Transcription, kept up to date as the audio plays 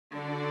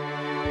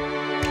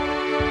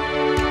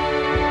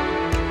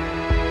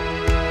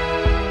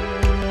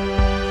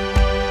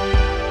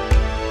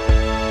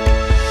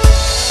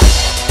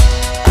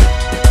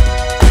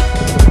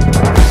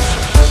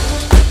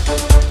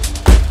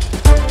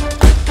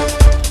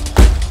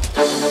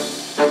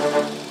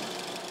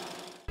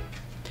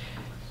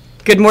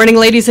Good morning,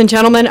 ladies and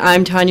gentlemen.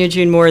 I'm Tanya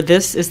June Moore.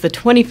 This is the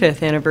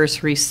 25th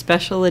anniversary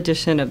special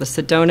edition of the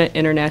Sedona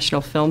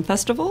International Film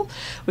Festival.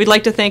 We'd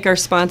like to thank our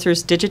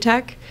sponsors,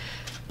 Digitech,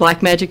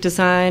 Blackmagic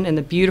Design, and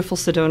the beautiful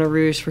Sedona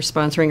Rouge for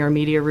sponsoring our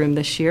media room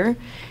this year.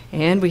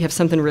 And we have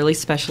something really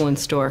special in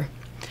store.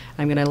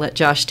 I'm going to let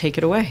Josh take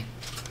it away.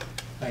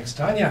 Thanks,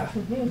 Tanya.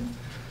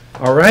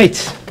 All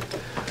right.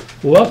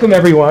 Welcome,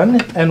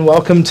 everyone, and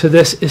welcome to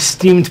this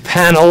esteemed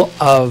panel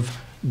of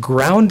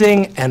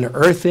grounding and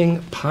earthing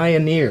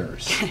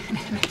pioneers.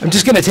 I'm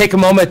just going to take a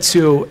moment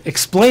to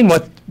explain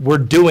what we're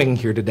doing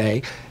here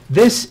today.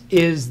 This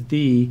is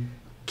the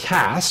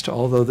cast,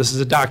 although this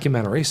is a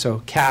documentary,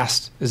 so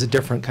cast is a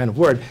different kind of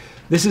word.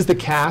 This is the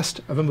cast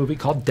of a movie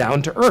called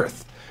Down to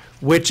Earth,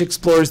 which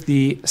explores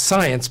the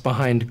science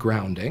behind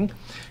grounding.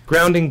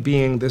 Grounding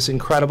being this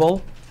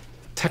incredible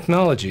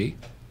technology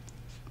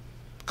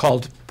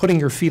called putting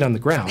your feet on the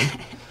ground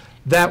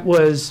that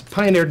was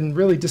pioneered and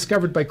really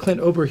discovered by Clint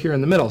Ober here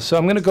in the middle. So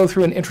I'm going to go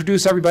through and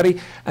introduce everybody,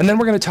 and then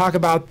we're going to talk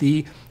about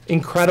the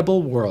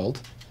incredible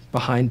world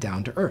behind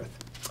Down to Earth.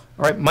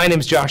 All right, my name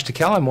is Josh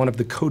Tickell. I'm one of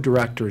the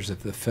co-directors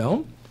of the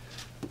film.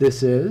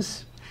 This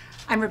is...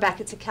 I'm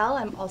Rebecca Tickell.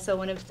 I'm also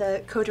one of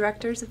the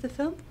co-directors of the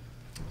film.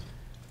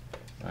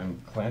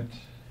 I'm Clint.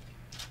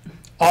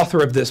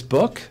 Author of this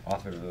book.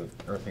 Author of the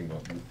Earthing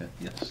book.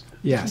 Yes.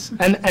 Yes,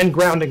 and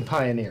grounding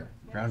pioneer.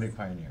 Grounding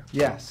pioneer.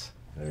 Yes.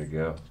 There you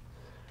go.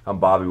 I'm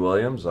Bobby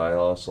Williams. I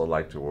also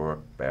like to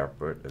work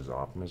barefoot as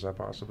often as I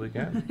possibly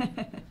can.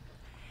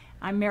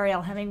 I'm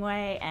Marielle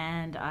Hemingway,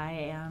 and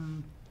I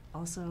am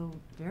also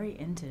very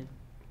into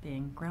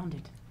being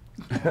grounded.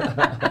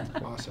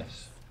 Awesome.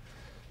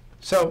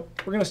 So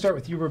we're going to start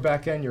with you,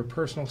 Rebecca, and your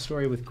personal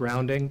story with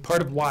grounding.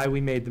 Part of why we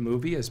made the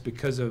movie is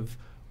because of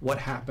what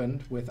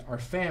happened with our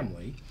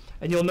family.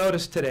 And you'll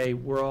notice today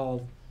we're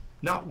all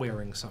not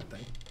wearing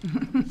something.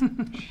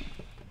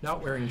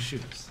 Not wearing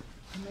shoes.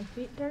 Are my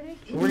feet dirty?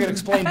 We're going to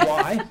explain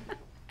why,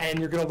 and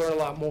you're going to learn a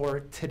lot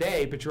more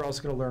today, but you're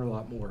also going to learn a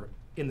lot more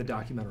in the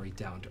documentary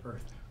Down to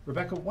Earth.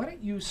 Rebecca, why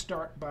don't you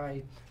start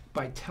by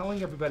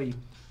telling everybody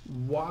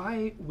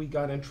why we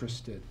got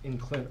interested in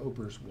Clint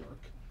Ober's work?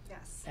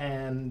 Yes.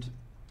 And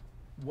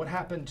what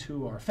happened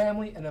to our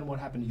family, and then what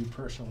happened to you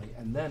personally,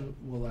 and then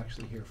we'll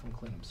actually hear from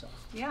Clint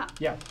himself. Yeah.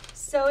 Yeah.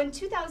 So in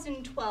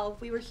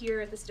 2012, we were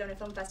here at the Sedona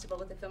Film Festival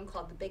with a film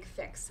called The Big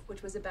Fix,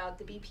 which was about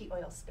the BP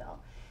oil spill.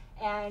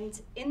 And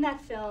in that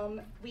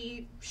film,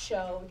 we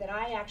show that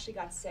I actually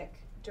got sick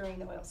during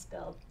the oil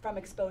spill from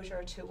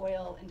exposure to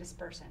oil and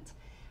dispersant.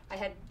 I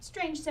had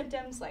strange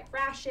symptoms like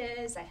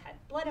rashes, I had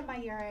blood in my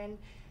urine,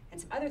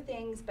 and some other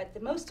things, but the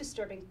most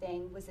disturbing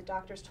thing was the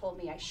doctors told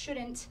me I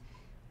shouldn't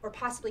or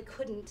possibly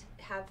couldn't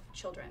have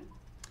children.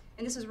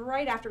 And this was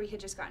right after we had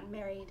just gotten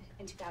married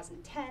in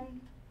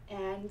 2010,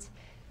 and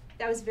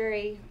that was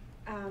very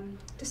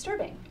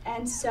disturbing.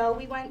 And so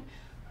we went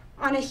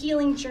on a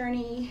healing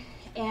journey,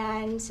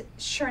 and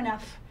sure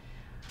enough,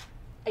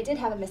 I did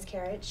have a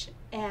miscarriage,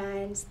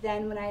 and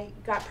then when I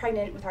got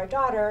pregnant with our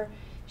daughter,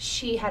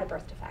 she had a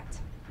birth defect.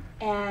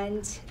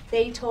 And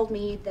they told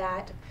me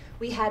that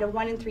we had a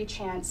 1 in 3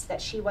 chance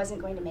that she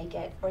wasn't going to make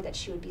it or that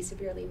she would be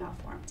severely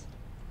malformed.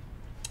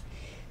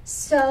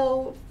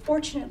 So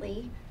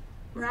fortunately,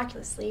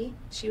 miraculously,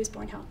 she was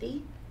born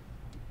healthy,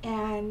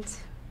 and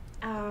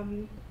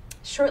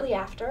shortly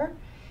after,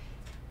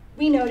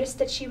 we noticed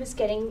that she was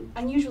getting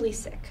unusually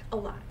sick a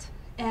lot.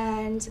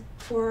 And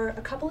for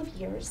a couple of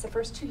years, the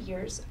first 2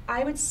 years,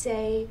 I would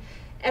say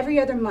every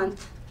other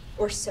month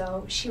or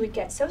so, she would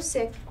get so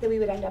sick that we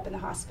would end up in the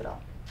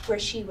hospital, where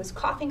she was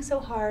coughing so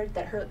hard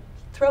that her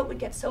throat would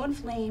get so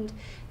inflamed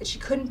that she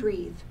couldn't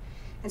breathe.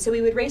 And so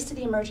we would race to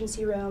the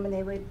emergency room, and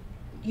they would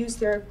use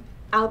their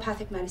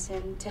allopathic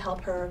medicine to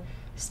help her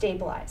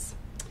stabilize.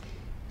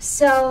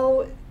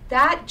 So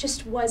that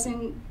just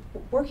wasn't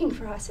working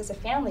for us as a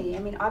family. I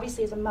mean,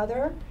 obviously as a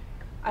mother,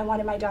 I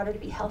wanted my daughter to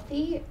be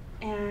healthy,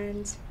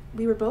 and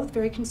we were both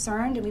very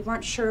concerned, and we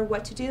weren't sure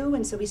what to do,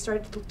 and so we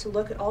started to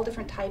look at all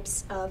different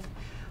types of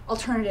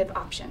alternative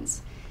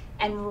options.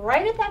 And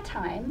right at that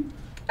time,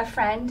 a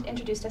friend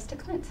introduced us to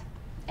Clint.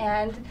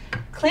 And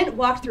Clint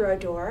walked through our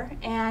door,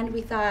 and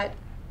we thought,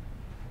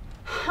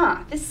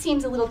 this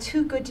seems a little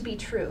too good to be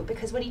true,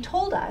 because what he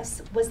told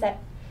us was that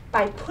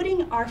by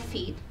putting our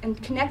feet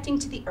and connecting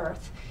to the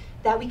earth,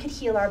 that we could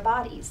heal our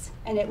bodies,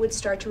 and it would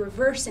start to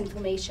reverse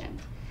inflammation.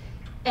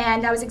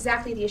 And that was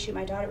exactly the issue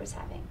my daughter was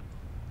having.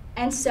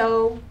 And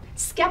so,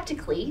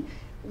 skeptically,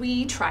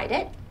 we tried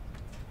it,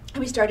 and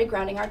we started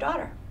grounding our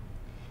daughter.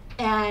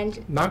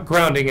 And not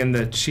grounding in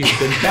that she's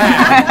been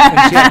bad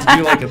and she had to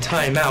do like a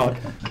timeout,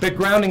 but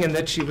grounding in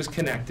that she was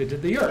connected to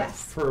the earth.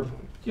 Yes. For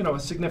a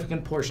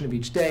significant portion of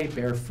each day,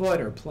 barefoot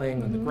or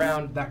playing on the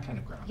ground, that kind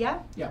of ground. Yeah.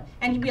 Yeah.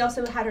 And we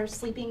also had her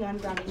sleeping on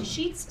grounding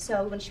sheets,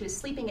 so when she was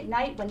sleeping at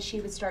night, when she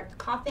would start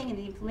coughing and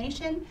the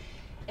inflammation,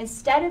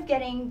 instead of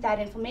getting that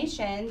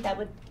inflammation that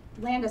would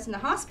land us in the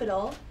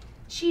hospital,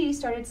 she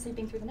started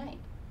sleeping through the night.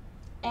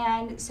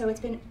 And so it's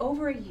been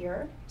over a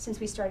year since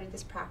we started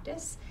this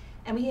practice,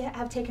 and we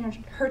have taken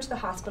her to the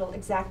hospital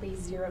exactly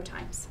 0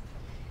 times.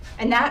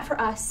 And that for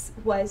us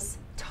was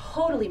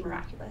totally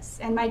miraculous.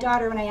 And my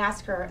daughter, when I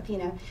asked her,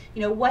 Athena,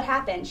 what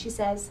happened? She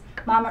says,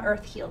 Mama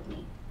Earth healed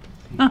me.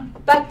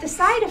 But the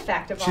side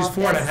effect of all of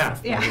this... She's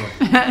 4.5.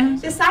 Yeah.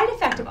 The side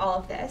effect of all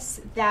of this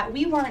that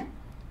we weren't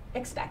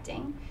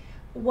expecting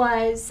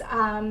was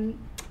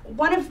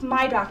one of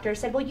my doctors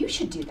said, well, you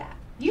should do that.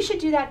 You should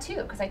do that too,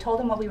 because I told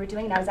him what we were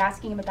doing and I was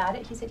asking him about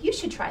it. He said, you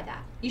should try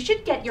that. You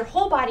should get your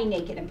whole body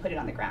naked and put it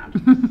on the ground.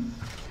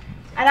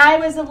 And I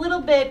was a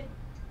little bit,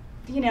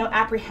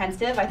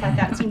 apprehensive. I thought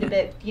that seemed a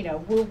bit,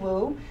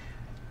 woo-woo.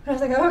 But I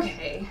was like,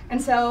 okay.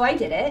 And so I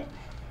did it.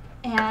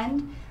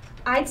 And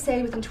I'd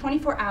say within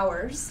 24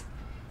 hours,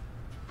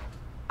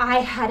 I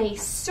had a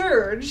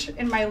surge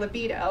in my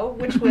libido,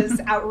 which was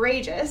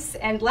outrageous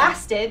and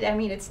lasted. I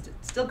mean, it's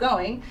still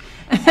going.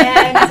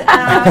 And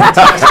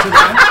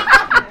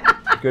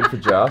Good for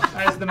Josh.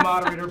 As the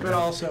moderator, but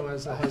also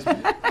as the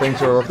husband.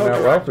 Things are working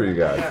out well for you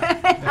guys.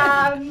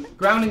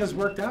 Grounding has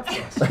worked out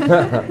for us.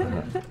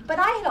 But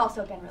I had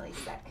also been really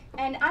sick.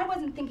 And I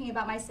wasn't thinking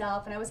about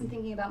myself, and I wasn't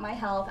thinking about my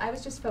health. I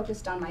was just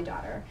focused on my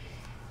daughter.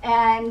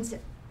 And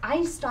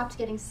I stopped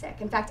getting sick.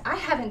 In fact, I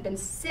haven't been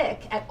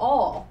sick at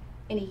all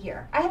in a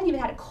year. I haven't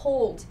even had a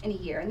cold in a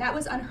year, and that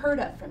was unheard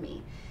of for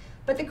me.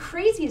 But the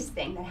craziest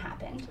thing that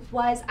happened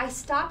was I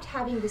stopped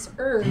having this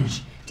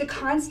urge to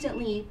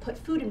constantly put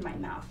food in my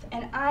mouth.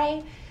 And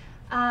I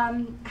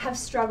have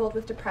struggled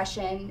with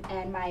depression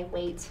and my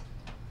weight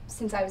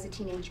since I was a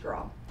teenage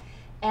girl.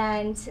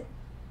 And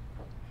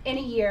in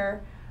a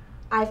year,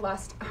 I've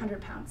lost 100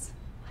 pounds.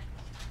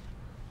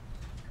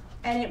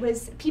 And it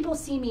was, people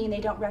see me and they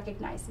don't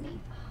recognize me.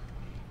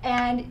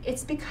 And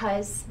it's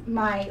because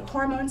my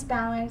hormones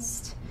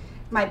balanced,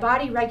 my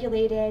body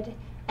regulated,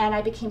 and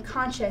I became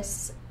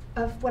conscious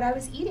of what I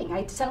was eating.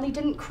 I suddenly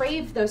didn't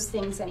crave those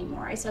things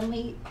anymore. I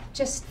suddenly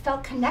just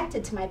felt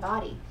connected to my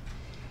body.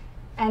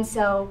 And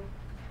so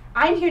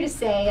I'm here to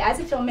say, as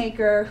a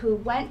filmmaker who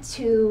went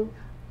to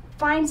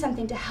find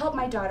something to help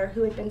my daughter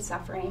who had been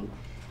suffering,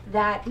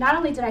 that not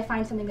only did I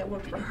find something that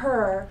worked for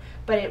her,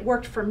 but it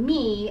worked for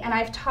me, and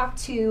I've talked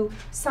to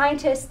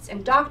scientists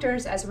and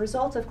doctors as a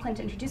result of Clint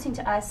introducing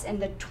to us, and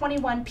the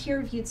 21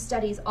 peer-reviewed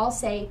studies all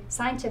say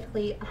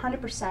scientifically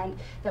 100%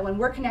 that when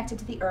we're connected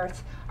to the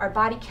earth, our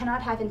body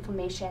cannot have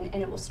inflammation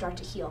and it will start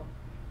to heal.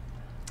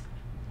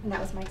 And that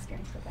was my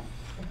experience with it.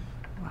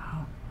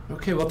 Wow.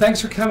 Okay, well,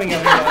 thanks for coming,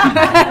 everyone.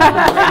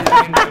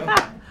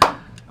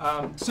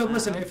 So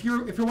listen, if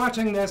you're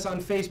watching this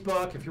on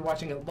Facebook, if you're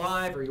watching it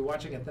live, or you're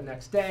watching it the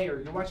next day,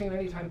 or you're watching it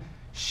anytime,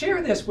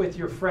 share this with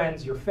your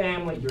friends, your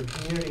family, your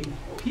community,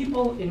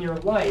 people in your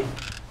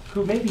life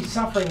who may be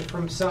suffering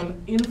from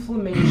some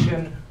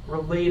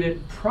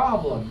inflammation-related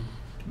problem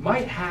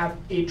might have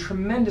a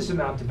tremendous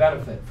amount to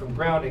benefit from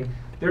grounding.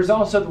 There's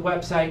also the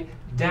website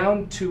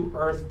Down to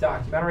Earth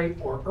Documentary,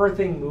 or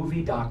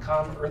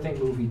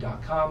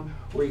earthingmovie.com,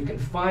 where you can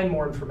find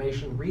more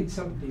information, read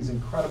some of these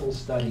incredible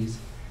studies.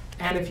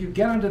 And if you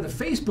get onto the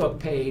Facebook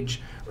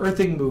page,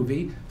 Earthing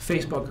Movie,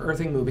 Facebook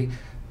Earthing Movie,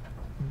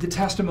 the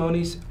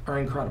testimonies are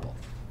incredible.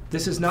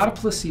 This is not a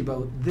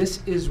placebo.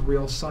 This is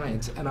real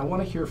science. And I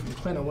want to hear from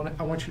Clint.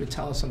 I want you to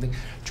tell us something.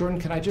 Jordan,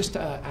 can I just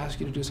ask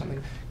you to do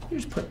something? Can you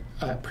just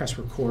press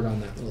record on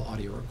that little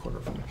audio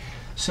recorder for me?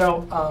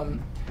 So,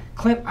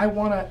 Clint, I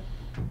want to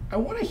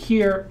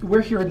hear.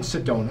 We're here in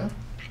Sedona,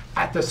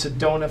 at the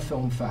Sedona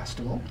Film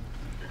Festival,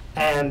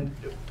 and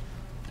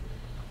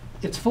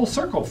it's full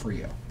circle for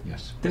you.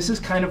 Yes. This is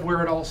kind of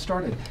where it all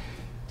started.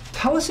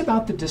 Tell us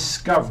about the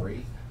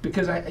discovery,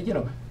 because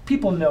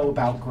people know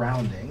about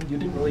grounding. You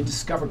didn't really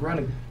discover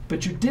grounding,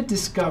 but you did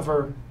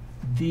discover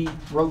the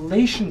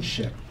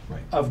relationship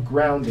of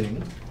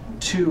grounding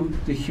to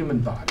the human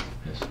body.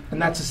 Yes.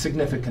 And that's a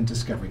significant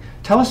discovery.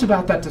 Tell us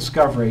about that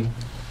discovery,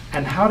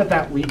 and how did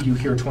that lead you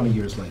here 20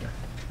 years later?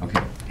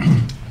 Okay.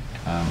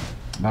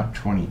 About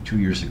 22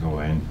 years ago,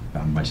 I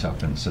found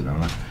myself in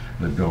Sedona,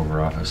 lived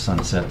over off of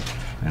Sunset,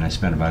 and I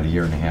spent about a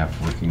year and a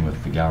half working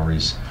with the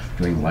galleries,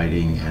 doing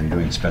lighting and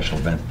doing special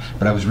events.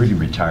 But I was really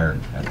retired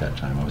at that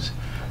time. I was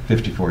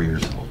 54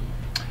 years old.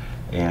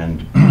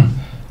 And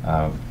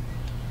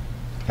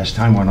as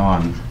time went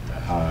on,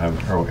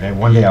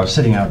 one day I was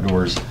sitting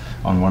outdoors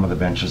on one of the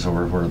benches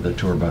over where the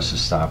tour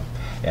buses stopped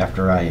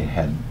after I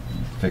had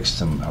fixed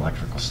some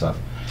electrical stuff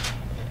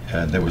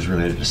that was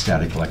related to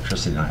static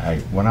electricity. And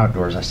I went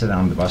outdoors, I sat down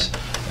on the bus,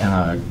 and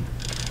a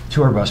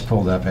tour bus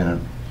pulled up,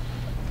 and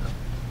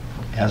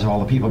as all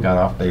the people got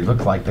off, they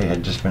looked like they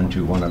had just been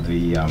to one of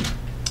the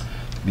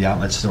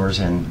outlet stores,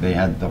 and they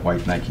had the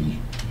white Nike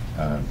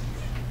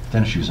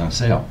tennis shoes on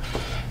sale.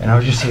 And I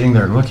was just sitting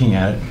there looking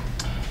at it,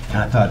 and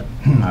I thought,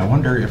 I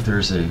wonder if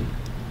there's a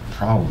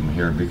problem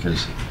here,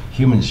 because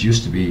humans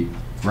used to be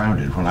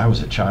grounded. When I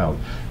was a child,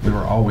 we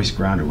were always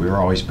grounded. We were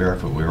always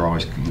barefoot. We were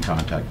always in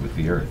contact with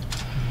the earth.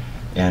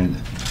 And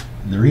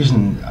the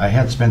reason I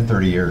had spent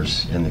 30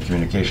 years in the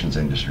communications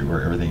industry,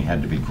 where everything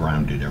had to be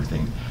grounded,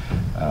 everything,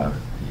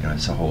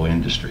 it's a whole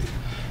industry.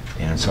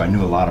 And so I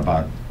knew a lot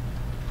about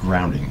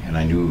grounding, and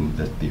I knew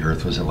that the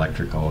earth was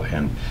electrical,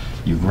 and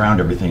you ground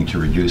everything to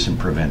reduce and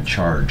prevent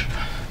charge.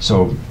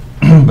 So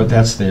but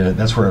that's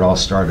where it all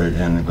started,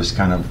 and it was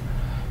kind of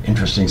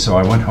interesting. So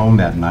I went home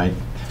that night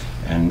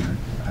and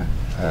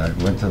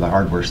went to the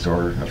hardware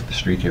store up the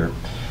street here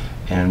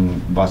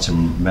and bought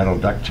some metal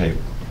duct tape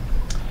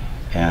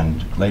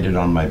and laid it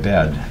on my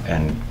bed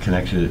and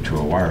connected it to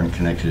a wire and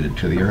connected it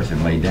to the earth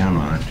and laid down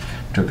on it.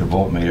 Took a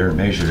voltmeter and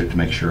measured it to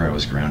make sure I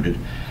was grounded.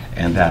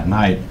 And that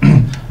night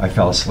I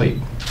fell asleep.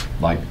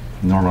 Like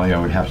normally I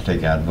would have to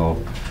take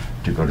Advil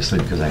to go to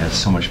sleep because I had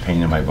so much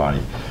pain in my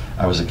body.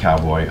 I was a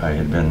cowboy. I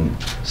had been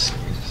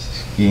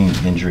skiing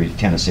injury,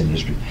 tennis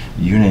industry,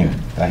 you name it.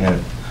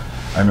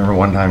 I remember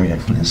one time in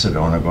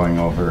Sedona going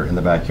over in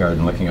the backyard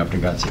and looking up to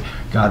God and saying,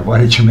 God, why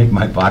did you make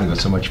my body with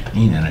so much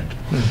pain in it?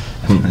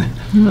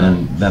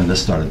 And then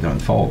this started to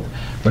unfold.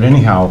 But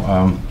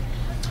anyhow,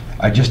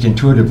 I just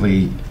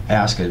intuitively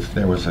asked if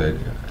there was a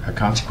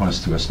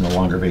consequence to us no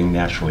longer being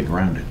naturally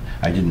grounded.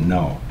 I didn't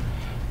know.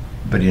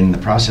 But in the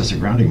process of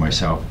grounding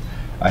myself,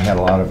 I had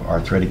a lot of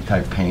arthritic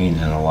type pain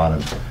and a lot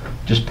of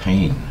just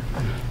pain.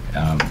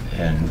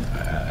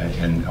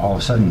 And all of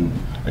a sudden,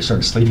 I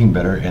started sleeping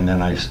better, and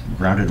then I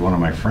grounded one of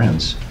my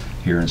friends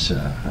here in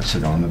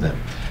Sedona that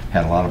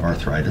had a lot of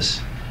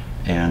arthritis,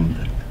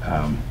 and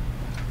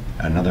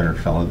another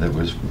fellow that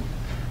was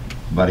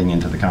butting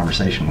into the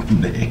conversation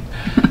one day.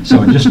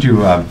 So just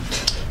to,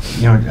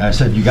 I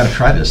said, you got to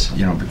try this,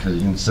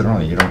 because in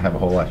Sedona you don't have a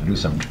whole lot to do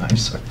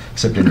sometimes, so,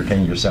 except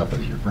entertain yourself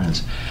with your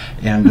friends.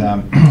 And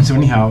so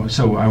anyhow,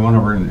 so I went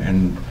over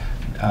and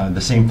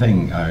the same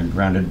thing,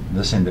 grounded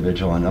this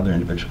individual and another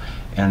individual,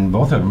 and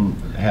both of them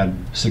had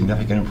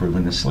significant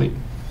improvement in sleep.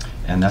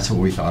 And that's what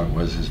we thought it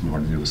was, is more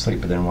to do with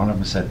sleep. But then one of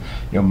them said,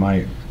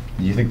 do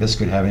you think this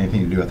could have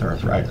anything to do with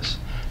arthritis?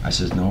 I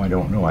says, no, I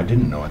don't know. I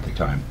didn't know at the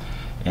time.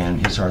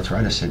 And his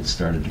arthritis had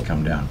started to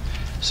come down.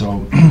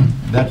 So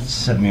that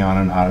set me on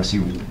an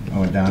odyssey. I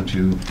went down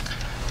to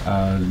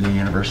the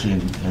university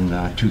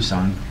in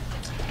Tucson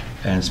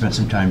and spent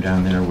some time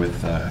down there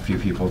with a few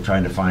people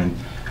trying to find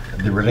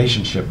the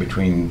relationship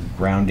between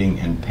grounding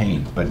and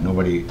pain, but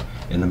nobody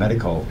in the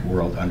medical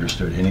world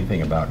understood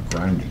anything about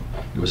grounding.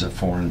 It was a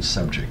foreign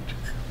subject,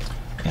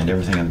 and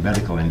everything in the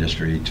medical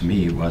industry to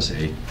me was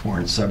a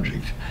foreign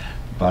subject.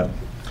 But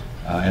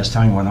as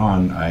time went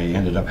on, I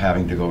ended up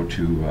having to go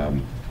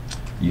to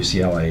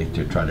UCLA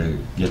to try to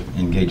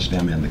engage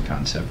them in the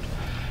concept.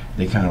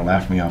 They kind of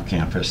laughed me off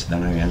campus.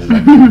 Then I ended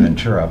up in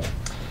Ventura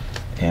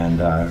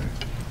and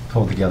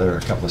pulled together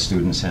a couple of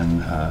students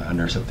and a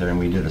nurse up there, and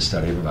we did a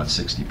study of about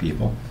 60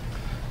 people,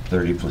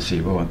 30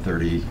 placebo and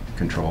 30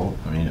 control,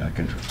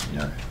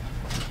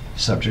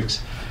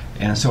 subjects.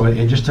 And so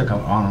it just took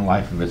on a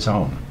life of its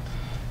own.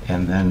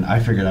 And then I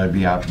figured I'd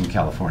be out in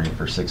California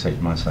for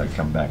 6-8 months and I'd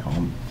come back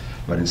home.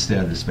 But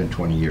instead, it's been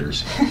 20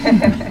 years.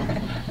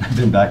 I've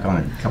been back on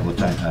a couple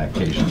of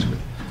occasions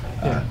with,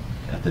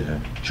 at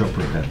the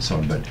Chopra event and so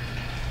on. But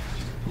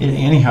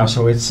anyhow,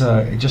 so it's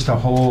just a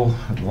whole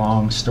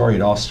long story.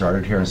 It all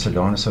started here in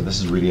Sedona, so this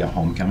is really a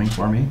homecoming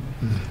for me.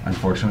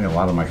 Unfortunately, a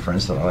lot of my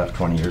friends that I left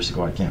 20 years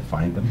ago, I can't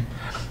find them.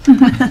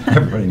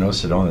 Everybody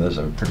knows Sedona. There's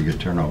a pretty good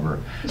turnover.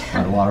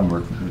 A lot of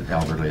them were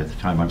elderly at the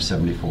time. I'm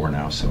 74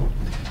 now, so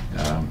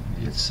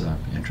it's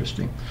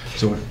interesting.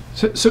 So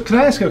can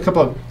I ask a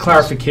couple of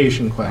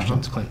clarification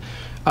questions, Clint?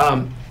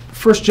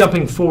 First,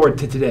 jumping forward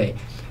to today.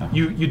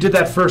 You did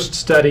that first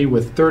study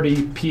with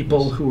 30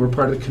 people who were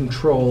part of the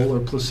control or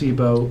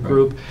placebo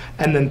group,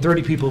 and then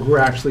 30 people who were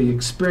actually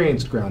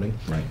experienced grounding.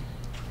 Right.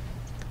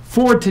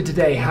 Forward to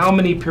today, how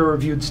many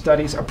peer-reviewed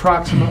studies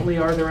approximately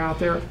are there out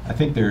there? I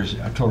think there's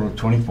a total of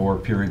 24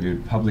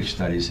 peer-reviewed published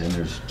studies, and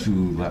there's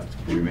 2 left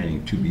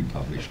remaining to be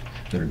published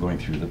that are going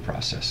through the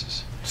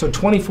processes. So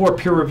 24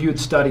 peer-reviewed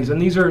studies,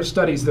 and these are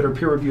studies that are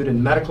peer-reviewed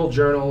in medical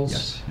journals,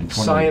 yes, in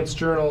science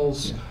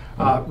journals,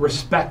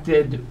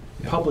 respected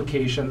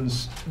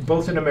publications,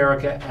 both in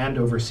America and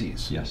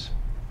overseas. Yes,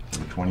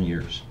 for 20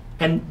 years.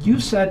 And you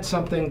said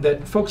something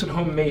that folks at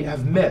home may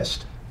have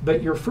missed,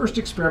 but your first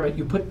experiment,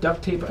 you put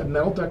duct tape,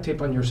 metal duct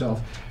tape on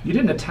yourself. You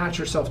didn't attach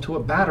yourself to a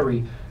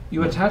battery.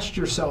 You attached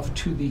yourself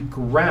to the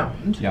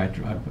ground. Yeah,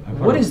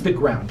 what is the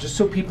ground? Just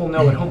so people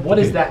know at home, what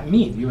does that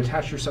mean? You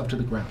attach yourself to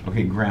the ground.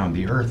 Okay, ground.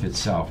 The Earth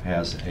itself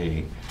has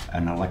an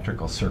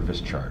electrical surface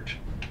charge.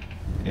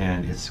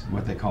 And it's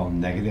what they call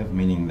negative,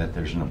 meaning that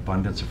there's an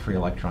abundance of free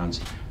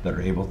electrons that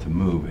are able to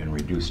move and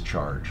reduce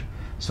charge.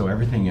 So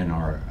everything in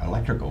our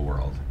electrical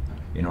world,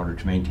 in order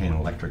to maintain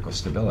electrical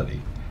stability,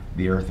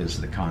 the Earth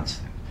is the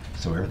constant.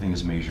 So everything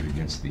is measured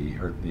against the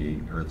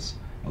Earth's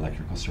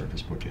electrical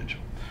surface potential.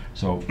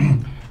 So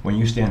when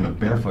you stand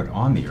barefoot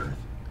on the Earth,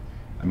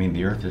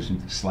 the Earth is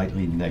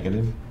slightly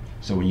negative.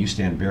 So when you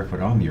stand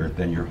barefoot on the Earth,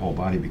 then your whole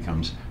body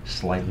becomes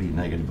slightly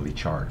negatively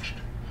charged.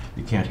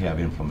 You can't have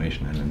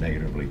inflammation in a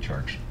negatively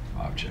charged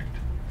object.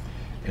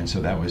 And so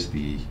that was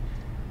the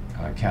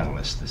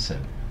catalyst that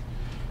said,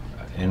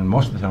 and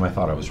most of the time I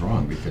thought I was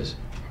wrong because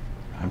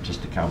I'm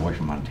just a cowboy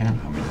from Montana.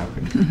 How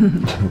could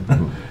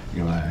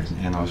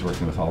and I was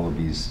working with all of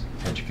these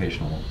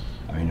educational,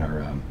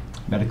 our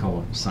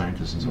medical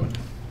scientists and so on.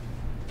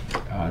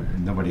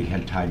 nobody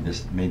had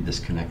made this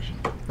connection.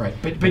 Right,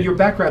 but your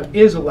background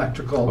is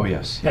electrical. Oh,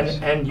 yes.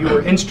 And you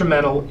were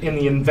instrumental in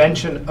the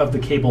invention of the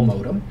cable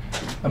modem,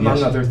 among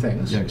Yes. other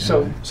things. Yeah,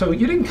 So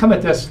you didn't come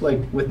at this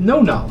like with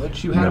no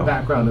knowledge. You had a No.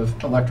 background of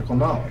electrical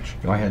knowledge.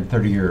 I had a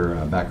 30-year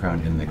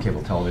background in the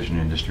cable television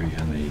industry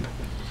and the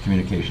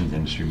communications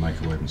industry,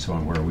 microwave and so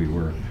on, where we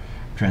were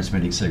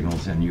transmitting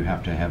signals, and you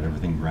have to have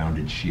everything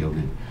grounded,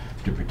 shielded,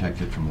 to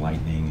protect it from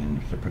lightning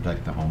and to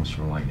protect the homes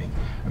from lightning.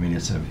 I mean,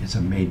 it's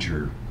a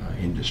major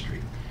industry.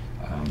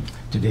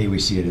 Today we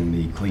see it in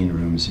the clean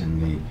rooms, in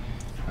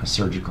the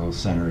surgical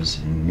centers,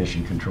 in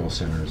mission control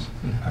centers,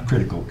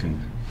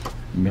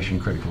 mission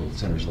critical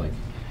centers like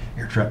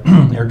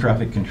air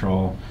traffic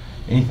control,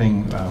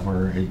 anything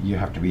where you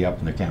have to be up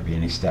and there can't be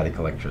any static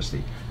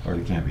electricity or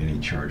there can't be any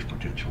charge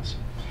potentials.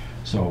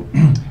 So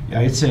yeah,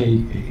 it's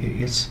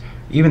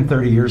even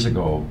 30 years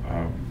ago,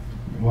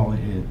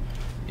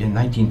 in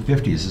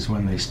 1950s is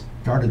when they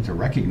started to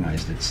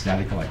recognize that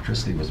static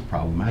electricity was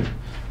problematic.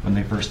 When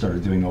they first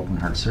started doing open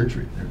heart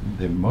surgery,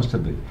 most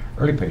of the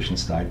early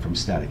patients died from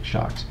static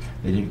shocks.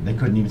 They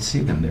couldn't even see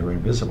them, they were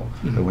invisible.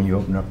 Mm-hmm. But when you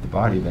open up the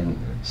body, then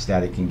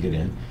static can get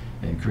in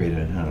and create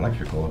an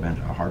electrical event,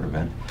 a heart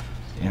event.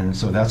 And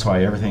so that's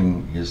why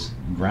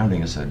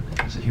grounding is a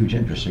huge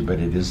industry, but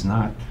it is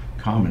not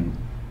common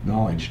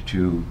knowledge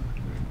to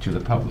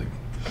the public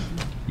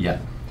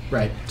yet.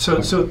 Right. So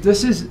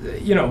this is,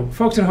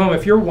 folks at home,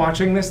 if you're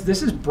watching this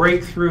is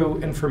breakthrough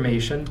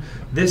information.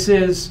 This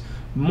is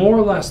more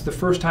or less the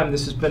first time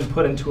this has been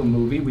put into a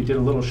movie. We did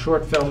a little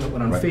short film that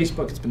went on Right.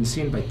 Facebook. It's been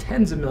seen by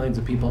tens of millions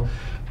of people.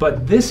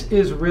 But this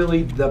is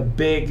really the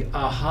big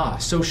aha.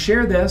 So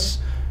share this.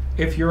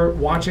 If you're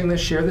watching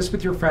this, share this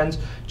with your friends.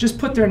 Just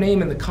put their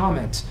name in the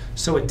comments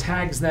so it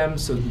tags them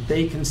so that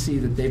they can see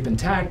that they've been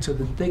tagged so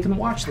that they can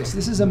watch this.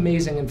 This is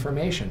amazing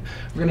information.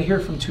 We're going to hear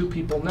from two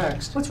people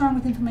next. What's wrong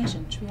with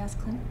information? Should we ask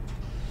Clint?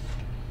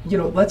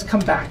 Let's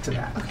come back to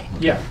that. Okay.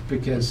 Yeah,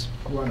 because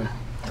we're on a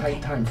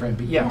tight time frame.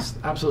 But yes,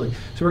 absolutely.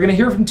 So we're going to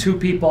hear from two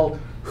people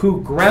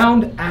who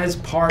ground as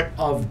part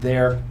of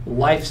their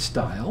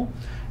lifestyle.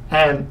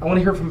 And I want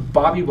to hear from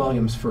Bobby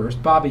Williams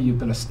first. Bobby, you've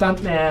been a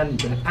stuntman,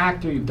 you've been an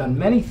actor, you've done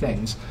many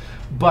things.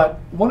 But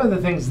one of the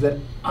things that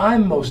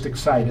I'm most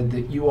excited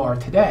that you are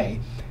today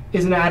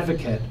is an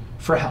advocate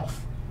for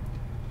health.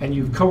 And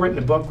you've co-written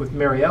a book with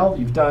Marielle.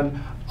 You've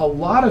done a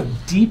lot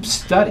of deep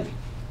study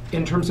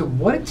in terms of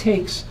what it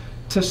takes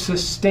to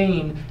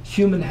sustain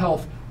human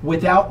health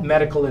without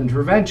medical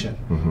intervention.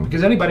 Mm-hmm.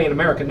 Because anybody in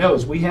America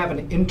knows we have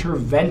an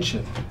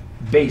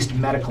intervention-based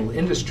medical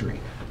industry,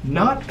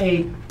 not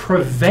a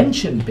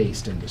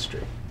prevention-based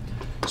industry.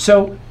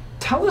 So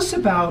tell us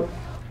about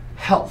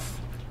health.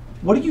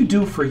 What do you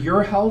do for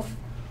your health?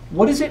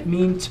 What does it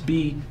mean to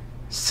be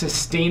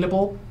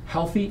sustainable,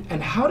 healthy,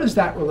 and how does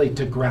that relate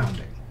to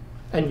grounding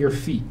and your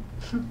feet?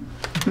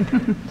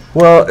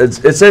 Well,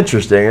 it's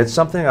interesting. It's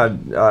something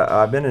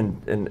I've been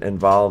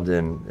involved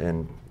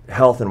in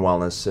health and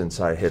wellness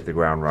since I hit the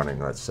ground running,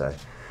 let's say.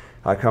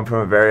 I come from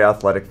a very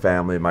athletic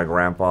family. My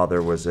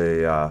grandfather was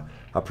a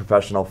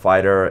professional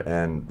fighter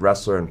and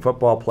wrestler and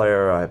football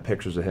player. I have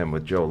pictures of him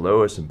with Joe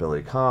Louis and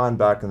Billy Conn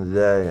back in the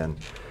day. And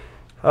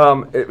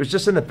it was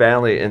just in the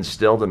family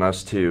instilled in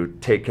us to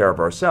take care of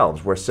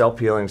ourselves. We're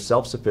self-healing,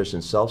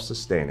 self-sufficient,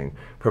 self-sustaining,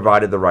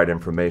 provided the right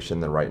information,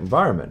 the right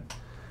environment.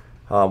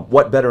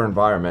 What better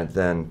environment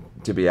than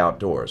to be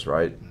outdoors,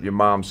 right? Your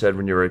mom said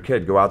when you were a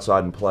kid, go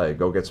outside and play,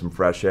 go get some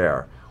fresh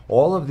air.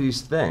 All of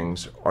these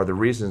things are the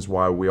reasons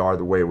why we are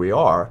the way we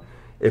are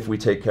if we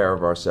take care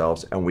of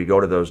ourselves and we go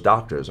to those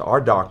doctors. Our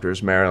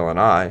doctors, Mariel and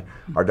I,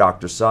 are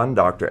Dr. Sun,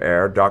 Dr.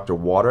 Air, Dr.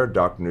 Water,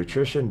 Dr.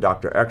 Nutrition,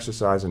 Dr.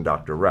 Exercise, and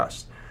Dr.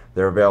 Rest.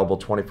 They're available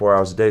 24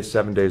 hours a day,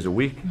 7 days a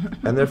week,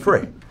 and they're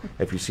free.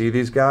 If you see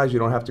these guys, you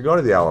don't have to go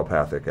to the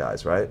allopathic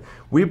guys, right?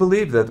 We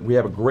believe that we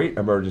have a great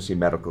emergency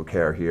medical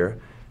care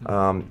here,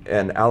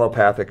 and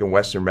allopathic and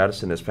Western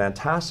medicine is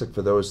fantastic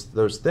for those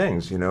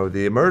things,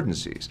 the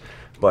emergencies.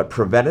 But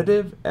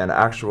preventative and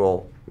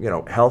actual,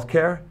 health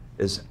care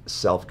is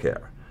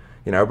self-care.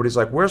 Everybody's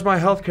like, where's my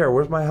health care?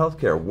 Where's my health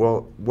care?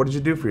 Well, what did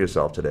you do for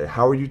yourself today?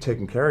 How are you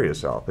taking care of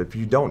yourself? If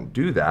you don't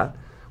do that,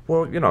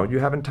 well, you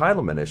have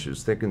entitlement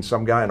issues, thinking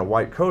some guy in a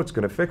white coat's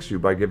going to fix you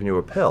by giving you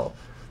a pill.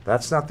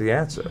 That's not the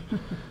answer.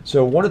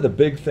 So one of the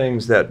big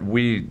things that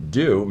we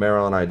do,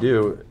 Meryl and I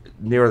do,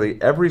 nearly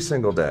every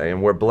single day,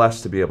 and we're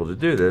blessed to be able to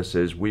do this,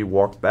 is we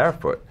walk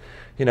barefoot.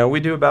 We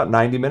do about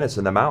 90 minutes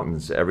in the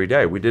mountains every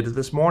day. We did it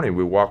this morning.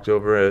 We walked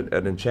over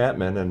at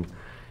Enchantment and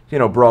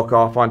broke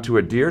off onto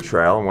a deer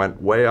trail and went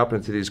way up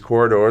into these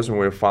corridors, and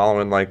we were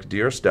following like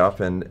deer stuff,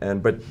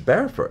 but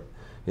barefoot,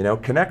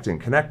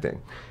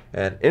 connecting.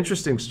 An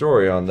interesting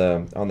story on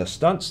the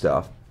stunt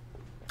stuff.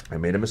 I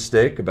made a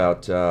mistake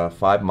about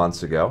 5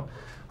 months ago.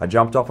 I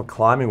jumped off a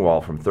climbing wall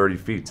from 30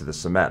 feet to the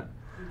cement,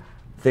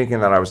 thinking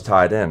that I was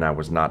tied in. I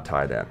was not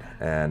tied in,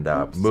 and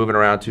moving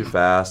around too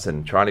fast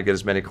and trying to get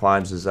as many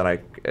climbs as I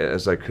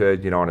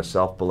could, on a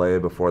self-belay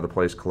before the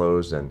place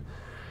closed. And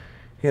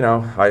you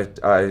know,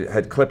 I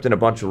had clipped in a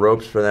bunch of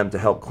ropes for them to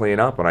help clean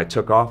up, and I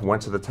took off and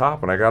went to the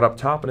top, and I got up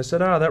top, and I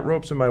said, oh, that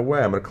rope's in my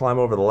way. I'm going to climb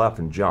over the left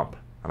and jump.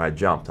 And I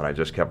jumped, and I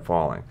just kept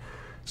falling.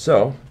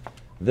 So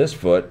this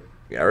foot,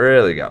 I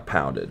really got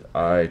pounded.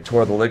 I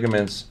tore the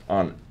ligaments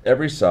on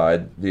every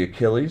side. The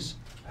Achilles,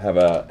 have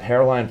a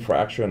hairline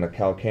fracture in the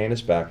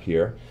calcaneus back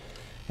here,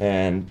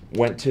 and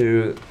went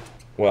to,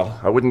 well,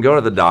 I wouldn't go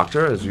to the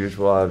doctor, as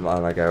usual, I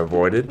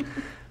avoided.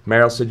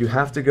 Meryl said, you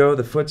have to go,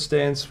 the foot's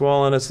staying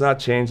swollen, it's not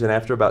changing.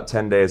 After about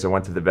 10 days, I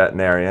went to the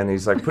veterinarian.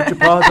 He's like, put your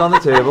paws on the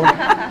table.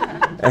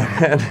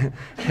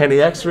 And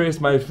he x-rays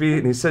my feet,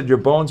 and he said, your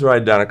bones are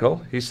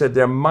identical. He said,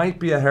 there might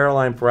be a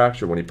hairline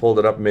fracture, when he pulled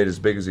it up and made it as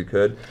big as he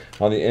could,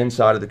 on the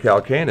inside of the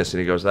calcaneus.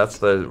 And he goes, that's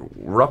the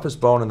roughest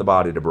bone in the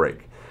body to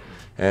break.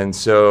 And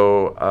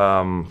so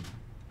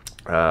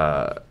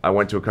I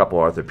went to a couple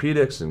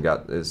orthopedics and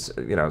got this,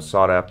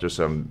 sought after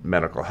some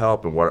medical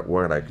help and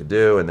what I could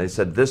do. And they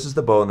said, this is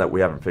the bone that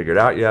we haven't figured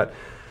out yet.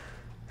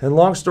 And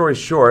long story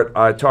short,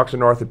 I talked to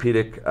an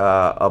orthopedic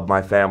of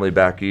my family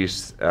back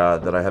east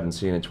that I haven't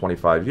seen in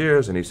 25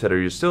 years. And he said,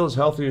 are you still as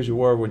healthy as you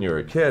were when you were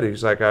a kid?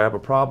 He's like, I have a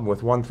problem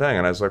with one thing.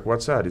 And I was like,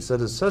 what's that? He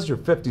said, it says you're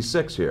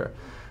 56 here.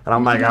 And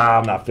I'm like,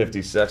 I'm not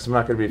 56. I'm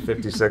not going to be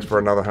 56 for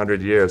another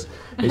 100 years.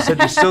 He said,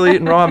 you're still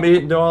eating raw meat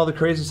and doing all the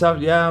crazy stuff?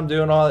 Yeah, I'm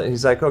doing all that.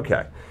 He's like,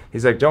 okay.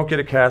 He's like, don't get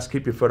a cast.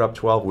 Keep your foot up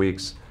 12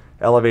 weeks.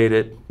 Elevate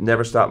it.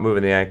 Never stop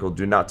moving the ankle.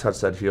 Do not touch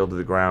that heel to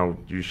the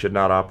ground. You should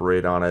not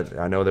operate on it.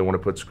 I know they want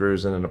to put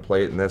screws in and a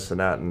plate and this and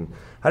that. And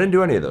I didn't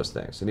do any of those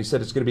things. And he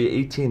said, it's going to be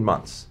 18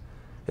 months.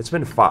 It's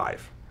been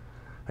 5.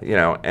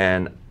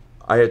 And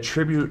I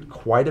attribute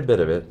quite a bit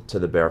of it to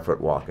the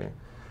barefoot walking.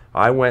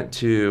 I went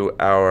to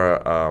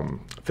our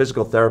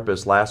physical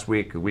therapist last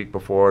week, the week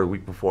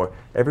before.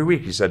 Every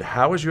week he said,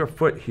 how is your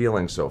foot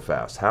healing so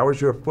fast? How is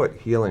your foot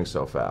healing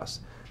so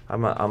fast?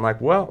 I'm like,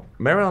 well,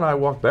 Mariel and I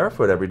walk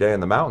barefoot every day in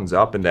the mountains,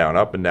 up and down,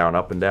 up and down,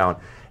 up and down.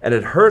 And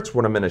it hurts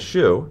when I'm in a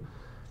shoe,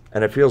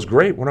 and it feels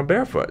great when I'm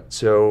barefoot.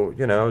 So,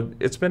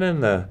 it's been in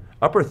the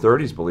upper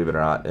 30s, believe it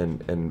or not, in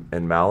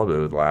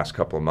Malibu the last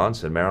couple of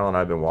months. And Mariel and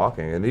I have been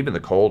walking, and even the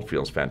cold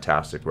feels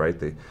fantastic, right?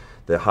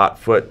 The hot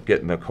foot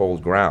getting the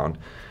cold ground.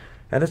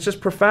 And it's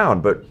just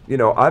profound. But,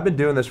 I've been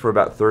doing this for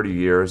about 30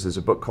 years. There's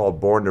a book called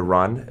Born to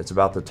Run. It's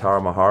about the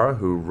Tarahumara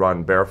who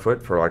run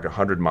barefoot for like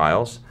 100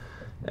 miles.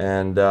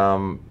 And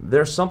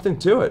there's something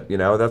to it,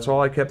 That's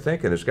all I kept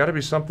thinking. There's got to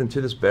be something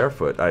to this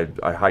barefoot.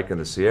 I hike in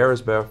the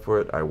Sierras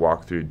barefoot. I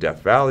walk through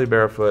Death Valley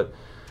barefoot,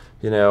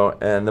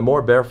 And the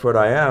more barefoot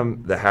I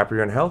am, the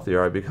happier and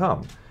healthier I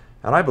become.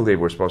 And I believe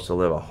we're supposed to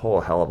live a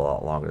whole hell of a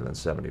lot longer than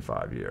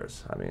 75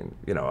 years. I mean,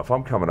 if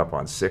I'm coming up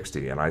on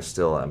 60 and I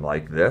still am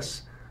like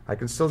this, I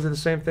can still do the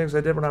same things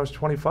I did when I was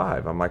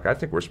 25. I'm like, I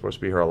think we're supposed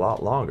to be here a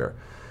lot longer.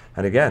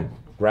 And again,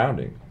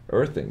 grounding,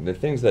 earthing, the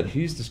things that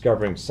he's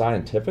discovering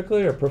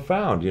scientifically are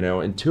profound.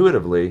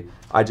 Intuitively,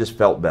 I just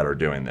felt better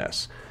doing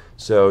this.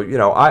 So,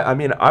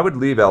 I would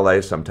leave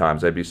LA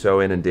sometimes. I'd be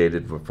so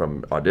inundated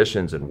from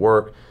auditions and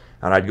work,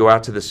 and I'd go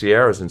out to the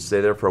Sierras and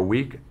stay there for a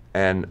week.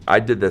 And I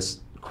did this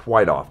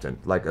quite often,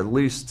 like at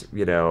least,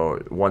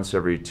 once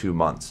every 2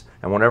 months.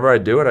 And whenever I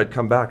do it, I'd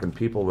come back and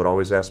people would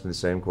always ask me the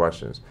same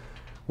questions.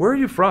 Where are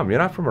you from? You're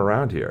not from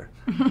around here.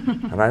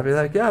 And I'd be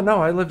like, yeah,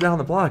 no, I live down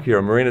the block here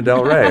in Marina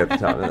Del Rey at the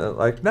time.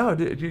 Like, no,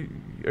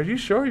 are you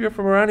sure you're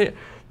from around here?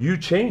 You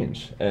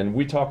change. And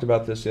we talked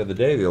about this the other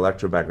day, the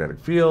electromagnetic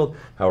field,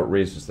 how it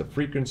raises the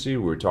frequency.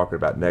 We were talking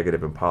about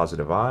negative and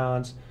positive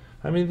ions.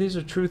 I mean, these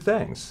are true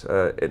things.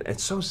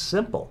 It's so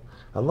simple.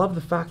 I love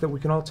the fact that we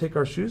can all take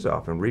our shoes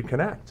off and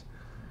reconnect.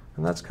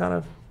 And that's kind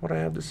of what I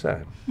have to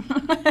say.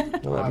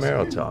 We'll let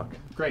Meryl talk.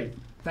 Great.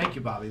 Thank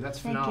you, Bobby. That's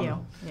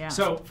phenomenal. Thank you. Yeah.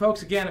 So,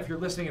 folks, again, if you're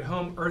listening at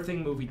home,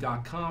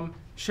 earthingmovie.com.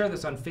 Share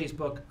this on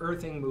Facebook,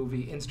 Earthing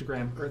Movie,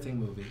 Instagram, Earthing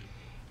Movie.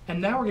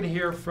 And now we're going to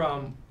hear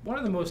from one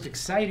of the most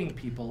exciting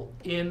people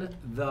in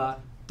the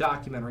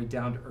documentary,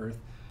 Down to Earth.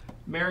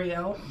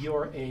 Mariel,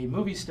 you're a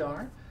movie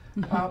star,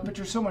 but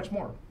you're so much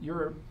more.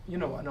 You're,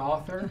 an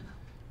author.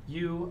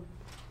 You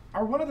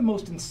are one of the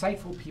most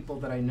insightful people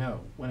that I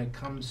know when it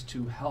comes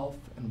to health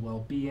and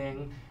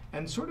well-being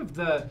and sort of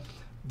the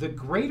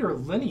greater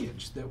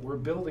lineage that we're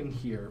building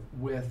here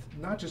with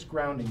not just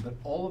grounding, but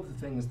all of the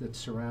things that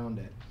surround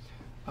it.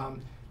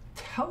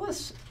 Tell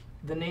us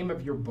the name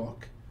of your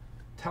book.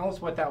 Tell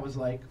us what that was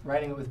like,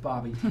 writing it with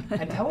Bobby.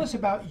 And tell us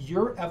about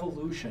your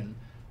evolution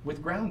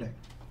with grounding.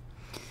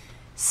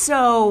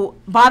 So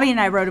Bobby and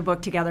I wrote a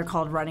book together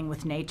called Running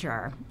with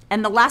Nature.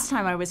 And the last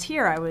time I was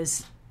here, I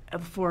was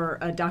for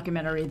a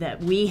documentary that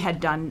we had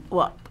done,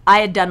 I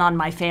had done on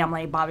my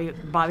family.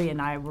 Bobby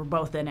and I were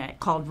both in it,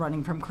 called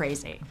Running from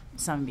Crazy.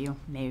 Some of you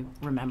may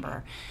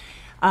remember.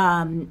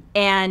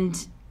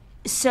 And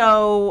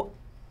so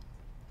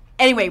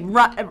anyway,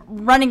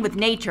 Running with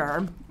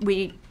Nature,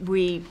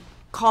 we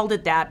called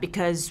it that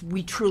because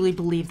we truly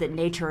believe that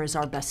nature is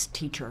our best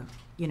teacher.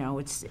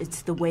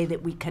 It's the way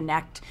that we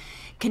connect.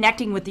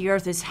 Connecting with the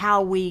earth is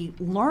how we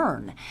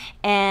learn.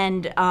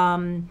 And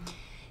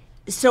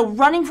So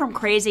running from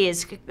crazy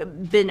has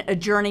been a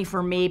journey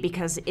for me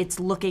because it's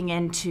looking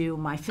into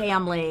my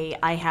family.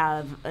 I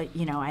have, I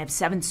have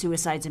 7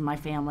 suicides in my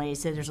family.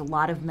 So there's a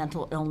lot of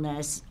mental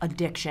illness,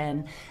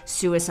 addiction,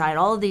 suicide,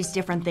 all of these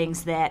different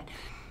things that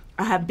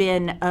have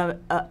been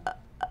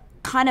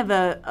kind of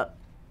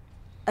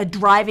a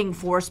driving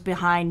force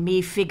behind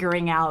me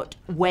figuring out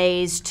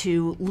ways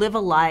to live a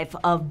life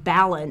of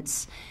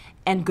balance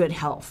and good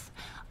health.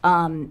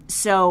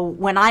 So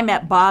when I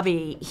met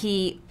Bobby,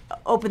 he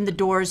opened the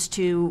doors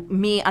to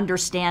me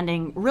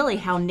understanding really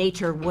how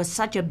nature was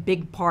such a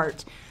big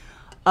part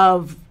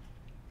of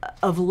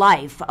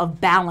life, of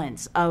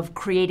balance, of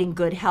creating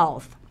good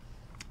health.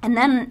 And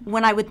then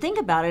when I would think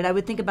about it, I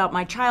would think about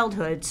my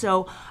childhood.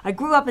 So I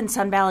grew up in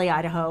Sun Valley,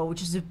 Idaho,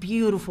 which is a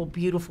beautiful,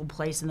 beautiful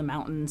place in the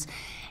mountains.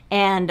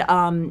 And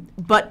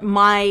but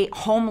my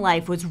home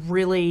life was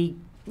really,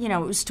 it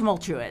was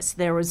tumultuous.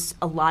 There was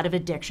a lot of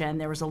addiction.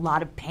 There was a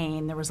lot of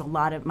pain. There was a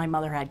lot of, my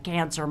mother had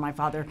cancer. My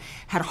father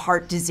had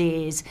heart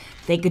disease.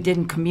 They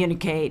didn't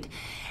communicate.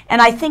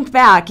 And I think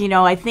back,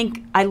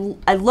 I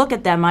look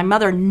at them. My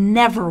mother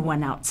never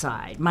went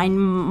outside. My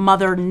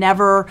mother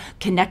never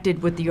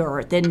connected with the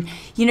earth. And,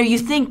 you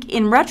think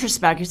in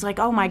retrospect, it's like,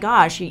 oh my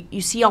gosh,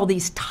 you see all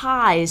these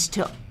ties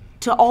to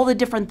all the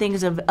different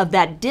things of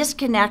that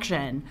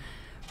disconnection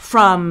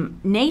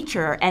from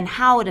nature and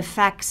how it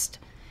affects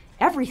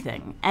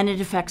everything, and it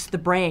affects the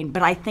brain.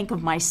 But I think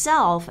of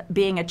myself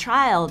being a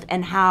child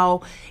and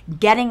how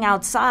getting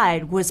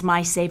outside was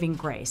my saving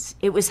grace.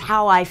 It was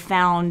how I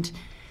found,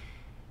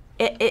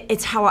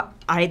 it's how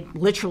I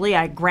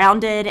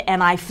grounded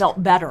and I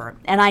felt better.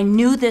 And I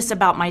knew this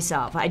about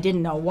myself. I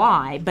didn't know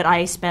why, but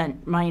I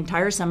spent my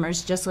entire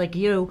summers, just like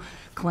you,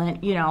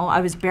 Clint, I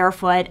was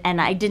barefoot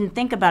and I didn't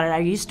think about it. I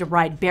used to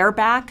ride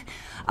bareback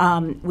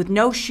with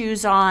no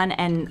shoes on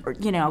and,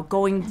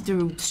 going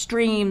through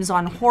streams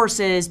on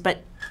horses,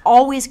 but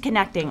always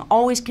connecting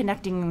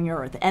in the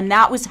earth. And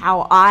that was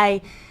how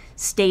I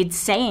stayed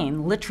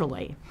sane,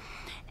 literally.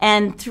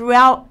 And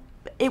throughout,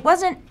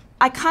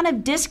 I kind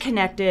of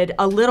disconnected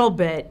a little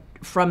bit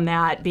from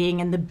that, being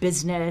in the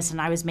business,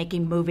 and I was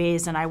making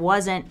movies, and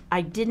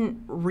I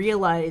didn't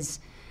realize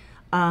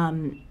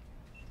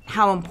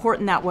how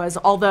important that was,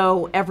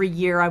 although every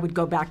year I would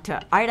go back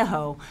to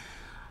Idaho.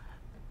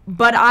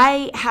 But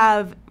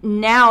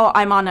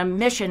I'm on a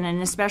mission,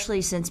 and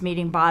especially since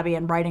meeting Bobby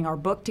and writing our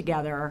book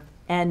together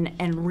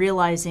and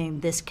realizing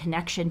this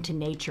connection to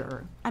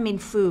nature. I mean,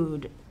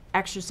 food,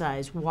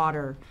 exercise,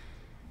 water,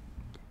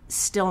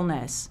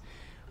 stillness.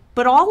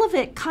 But all of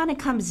it kind of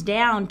comes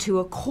down to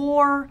a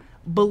core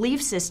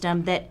belief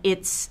system that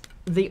it's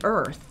the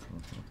earth.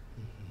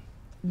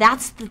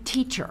 That's the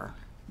teacher.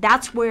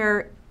 That's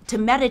where to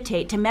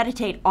meditate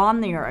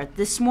on the earth.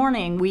 This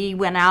morning we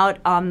went out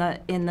on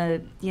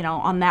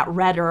that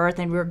red earth,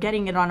 and we were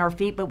getting it on our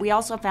feet, but we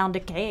also found a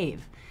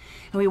cave.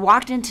 And we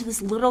walked into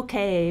this little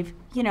cave,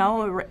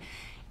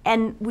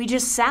 and we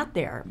just sat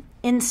there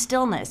in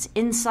stillness,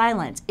 in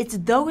silence. It's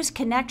those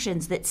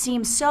connections that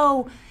seem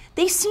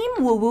they seem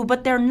woo-woo,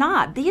 but they're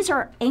not. These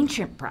are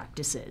ancient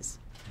practices.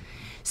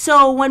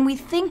 So when we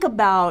think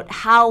about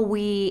how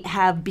we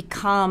have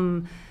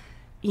become,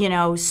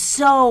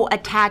 so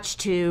attached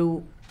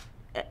to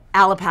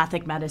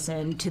allopathic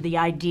medicine, to the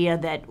idea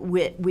that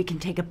we can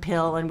take a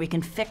pill and we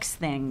can fix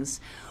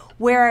things,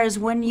 whereas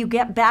when you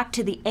get back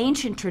to the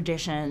ancient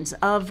traditions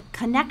of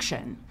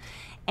connection,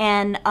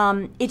 and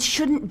it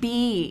shouldn't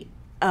be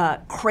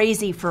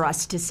crazy for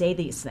us to say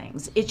these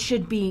things. It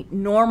should be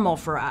normal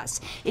for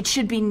us. It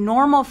should be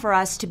normal for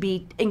us to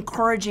be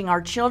encouraging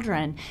our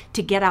children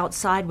to get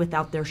outside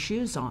without their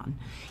shoes on.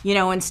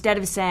 Instead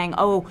of saying,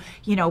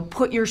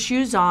 put your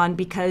shoes on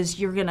because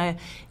you're gonna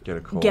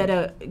get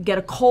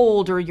a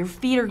cold, or your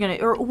feet are gonna,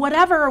 or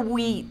whatever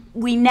we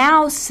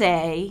now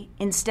say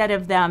instead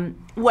of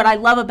them. What I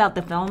love about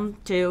the film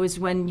too is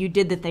when you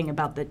did the thing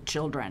about the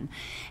children,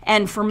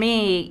 and for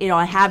me,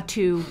 I have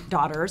 2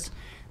 daughters.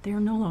 They are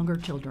no longer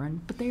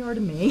children, but they are to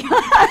me.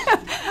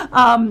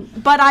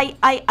 But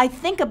I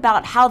think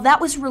about how that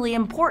was really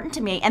important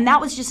to me, and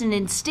that was just an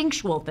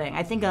instinctual thing.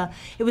 I think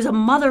it was a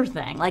mother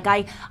thing. Like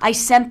I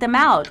sent them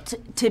out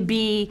to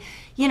be,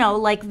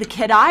 like the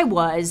kid I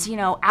was,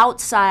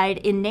 outside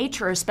in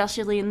nature,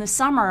 especially in the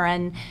summer,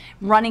 and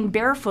running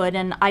barefoot,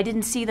 and I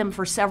didn't see them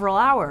for several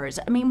hours.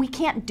 I mean, we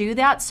can't do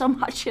that so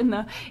much in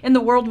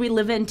the world we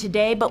live in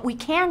today, but we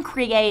can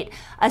create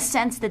a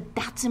sense that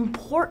that's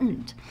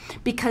important,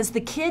 because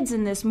the kids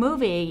in this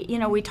movie,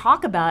 we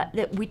talk about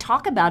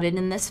it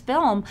in this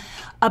film,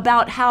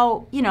 about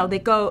how,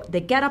 they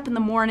get up in the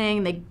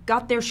morning, they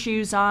got their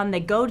shoes on, they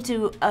go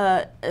to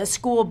a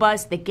school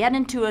bus, they get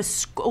into a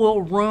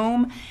school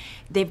room.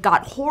 They've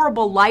got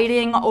horrible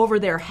lighting over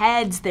their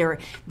heads.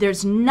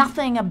 There's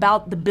nothing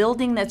about the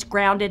building that's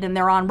grounded, and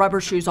they're on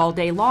rubber shoes all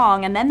day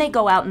long. And then they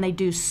go out and they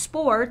do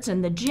sports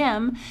in the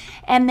gym,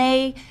 and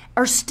they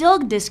are still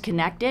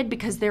disconnected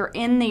because they're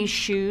in these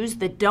shoes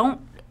that don't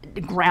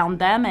ground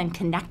them and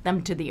connect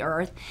them to the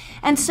earth.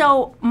 And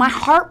so my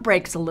heart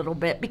breaks a little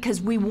bit,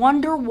 because we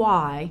wonder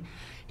why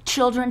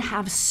Children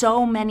have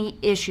so many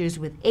issues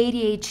with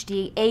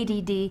ADHD,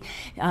 ADD,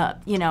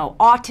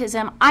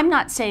 autism. I'm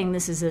not saying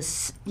this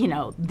is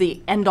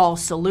the end-all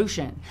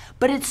solution,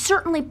 but it's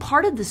certainly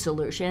part of the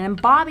solution.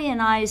 And Bobby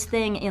and I's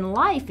thing in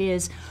life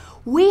is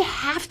we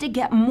have to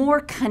get more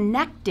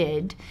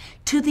connected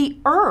to the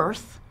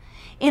earth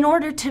in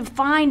order to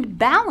find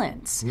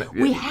balance.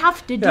 We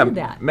have to do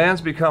that.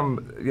 Man's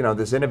become,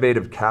 this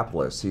innovative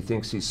capitalist. He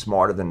thinks he's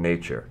smarter than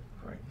nature.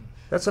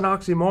 That's an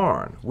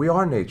oxymoron. We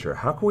are nature.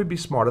 How can we be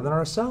smarter than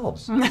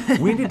ourselves?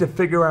 We need to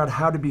figure out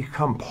how to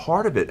become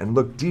part of it and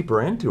look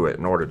deeper into it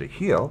in order to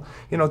heal.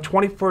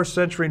 21st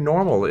century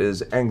normal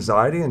is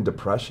anxiety and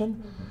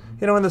depression.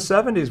 In the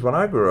 70s when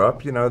I grew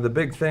up, the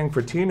big thing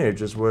for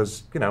teenagers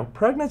was,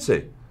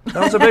 pregnancy.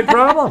 That was a big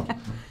problem.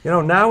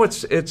 Now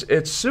it's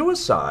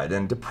suicide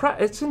and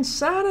it's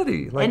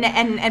insanity.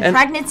 And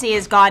pregnancy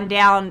has gone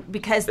down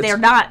because they're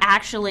not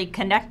actually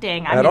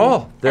connecting at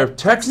all. They're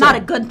texting. It's not a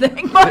good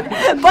thing, but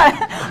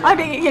I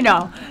mean,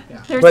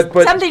 there's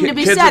something to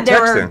be said. They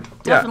were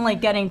definitely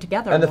getting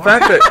together. And more.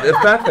 the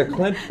fact that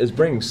Clint is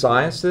bringing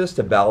science to this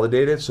to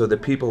validate it, so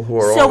that people who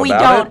are all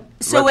about it.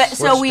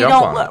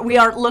 We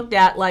aren't looked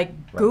at like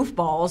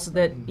goofballs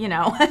that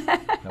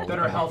that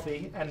are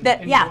healthy and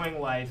enjoying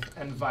life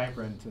and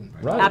vibrant. And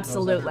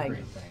absolutely.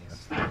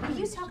 Can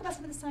you talk about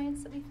some of the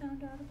science that we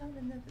found out about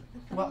in the film?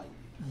 Well,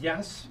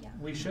 yes,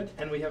 we should,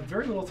 and we have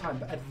very little time,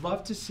 but I'd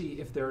love to see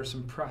if there are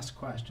some press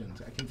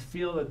questions. I can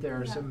feel that there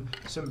are some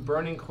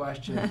burning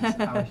questions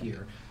out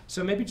here.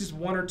 So maybe just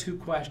one or two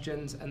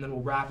questions, and then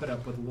we'll wrap it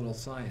up with a little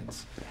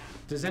science.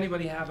 Does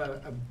anybody have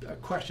a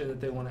question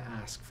that they want to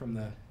ask from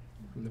the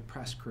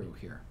press crew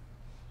here?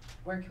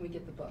 Where can we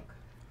get the book?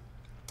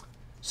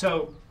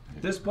 So,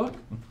 this book,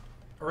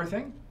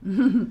 Earthing,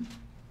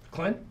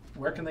 Clint,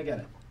 where can they get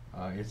it?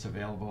 It's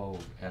available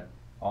at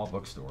all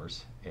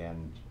bookstores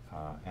and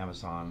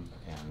Amazon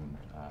and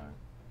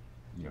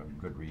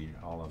Goodread,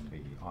 all of the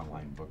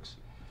online books.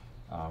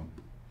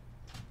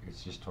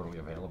 It's just totally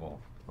available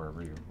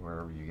wherever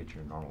you get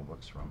your normal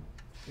books from.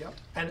 Yep.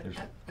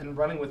 And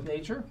Running with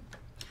Nature?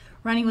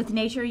 Running with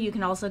Nature you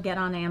can also get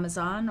on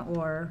Amazon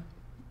or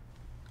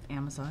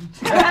Barnes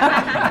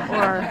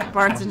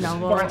and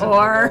Noble, It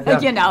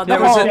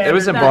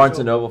was in Barnes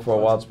and Noble for a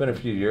while. It's been a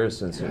few years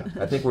since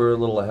I think we were a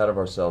little ahead of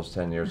ourselves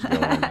 10 years ago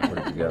when we put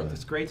it together.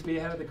 It's great to be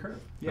ahead of the curve.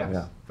 Yes.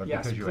 Yeah. But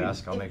because you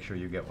ask, I'll make sure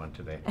you get one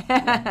today.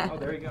 Oh,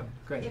 there you go.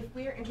 Great. If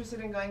we're interested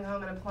in going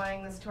home and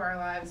applying this to our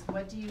lives,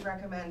 what do you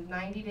recommend?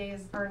 90 days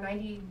or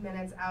 90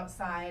 minutes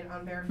outside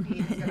on bare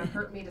feet is going to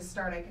hurt me to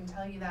start, I can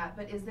tell you that.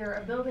 But is there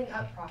a building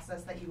up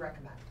process that you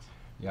recommend?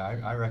 Yeah,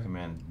 I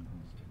recommend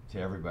to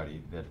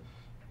everybody that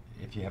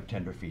if you have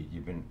tender feet,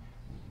 you've been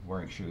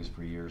wearing shoes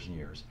for years and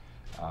years,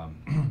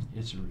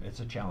 it's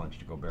a challenge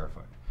to go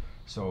barefoot.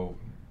 So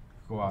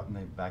go out in the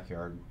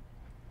backyard.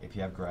 If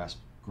you have grass,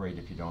 great.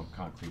 If you don't,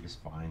 concrete is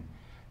fine.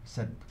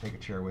 Take a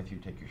chair with you,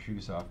 take your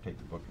shoes off, take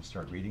the book and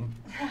start reading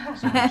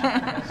so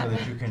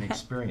that you can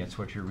experience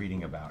what you're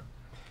reading about.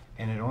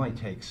 And it only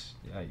takes,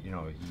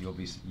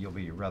 you'll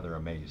be rather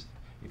amazed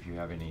if you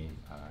have any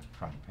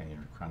chronic pain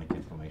or chronic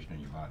inflammation in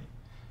your body.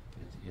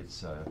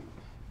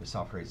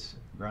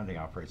 Grounding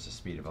operates the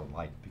speed of a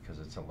light because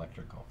it's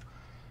electrical.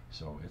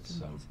 So it's,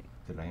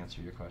 did I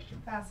answer your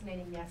question?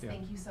 Fascinating, yes. Yeah.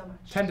 Thank you so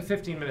much. 10 to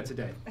 15 minutes a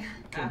day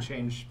can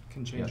change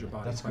your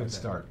body. That's a quite good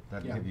start. Yeah.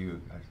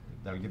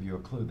 That'll give you a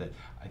clue that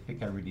I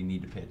think I really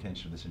need to pay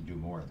attention to this and do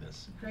more of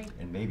this. Great.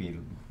 And maybe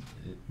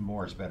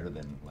more is better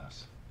than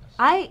less.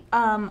 I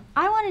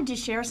wanted to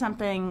share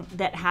something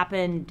that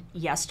happened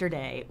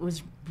yesterday. It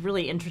was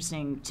really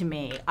interesting to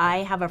me. I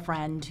have a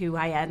friend who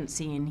I hadn't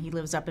seen. He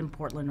lives up in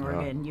Portland,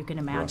 Oregon. You can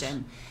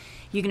imagine.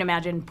 You can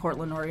imagine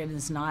Portland, Oregon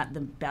is not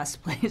the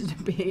best place to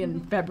be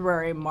in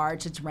February,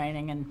 March. It's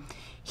raining, and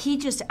he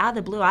just out of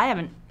the blue. I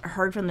haven't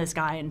heard from this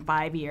guy in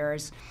 5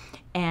 years,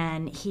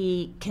 and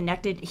he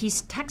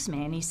texted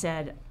me and he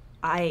said,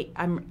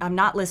 I'm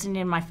not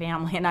listening to my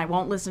family, and I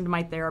won't listen to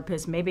my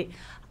therapist. Maybe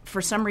for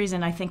some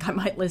reason I think I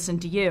might listen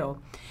to you.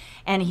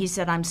 And he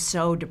said, I'm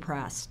so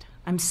depressed.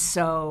 I'm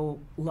so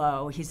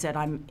low. He said,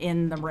 I'm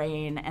in the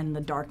rain and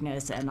the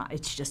darkness, and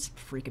it's just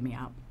freaking me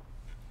out.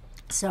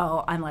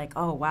 So I'm like,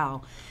 oh,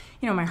 wow.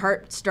 My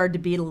heart started to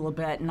beat a little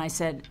bit, and I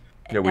said,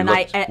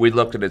 we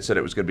looked at it, said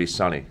it was going to be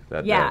sunny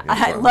that day.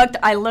 I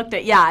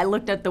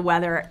looked at the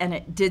weather, and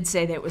it did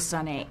say that it was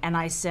sunny, and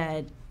I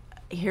said,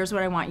 here's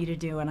what I want you to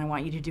do, and I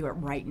want you to do it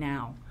right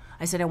now.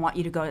 I said, I want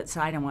you to go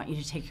outside. I want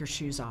you to take your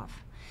shoes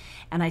off.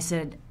 And I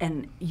said,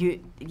 and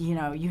you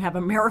have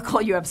a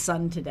miracle. You have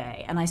sun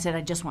today. And I said,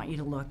 I just want you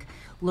to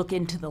look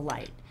into the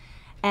light.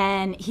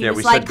 And he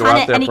was like,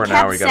 and he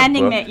kept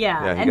sending me, he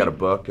got a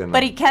book,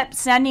 but he kept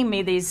sending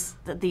me these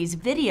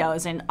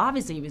videos, and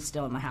obviously he was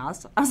still in the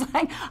house. I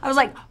was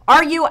like,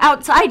 are you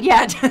outside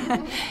yet?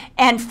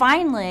 And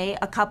finally,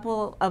 a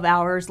couple of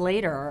hours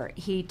later,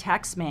 he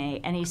texts me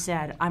and he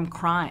said, I'm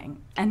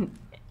crying, and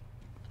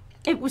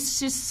it was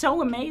just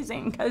so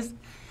amazing because,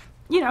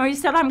 he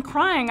said, I'm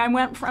crying. I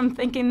went from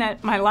thinking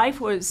that my life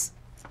was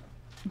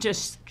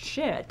just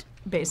shit,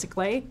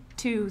 basically,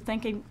 to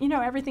thinking,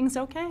 everything's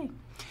okay.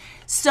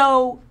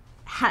 So,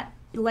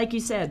 like you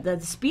said, the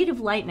speed of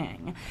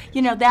lightning,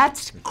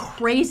 that's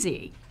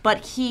crazy.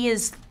 But he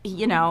is,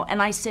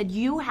 and I said,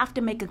 you have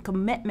to make a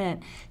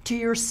commitment to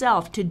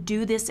yourself to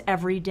do this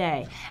every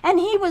day. And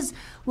he was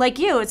like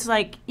you. It's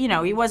like,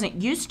 he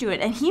wasn't used to it.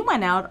 And he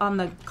went out on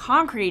the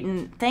concrete,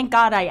 and thank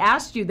God I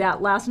asked you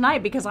that last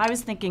night, because I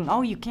was thinking,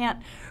 oh, you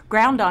can't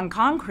ground on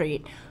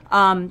concrete.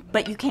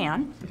 But you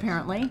can,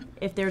 apparently,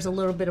 if there's a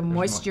little bit of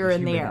moisture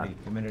in the air.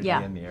 Humidity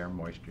in the air,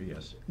 moisture,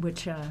 yes.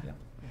 Which,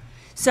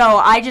 so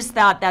I just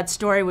thought that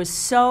story was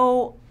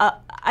so,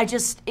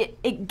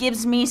 it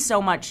gives me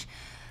so much.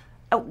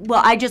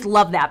 Well, I just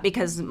love that,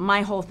 because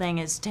my whole thing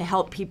is to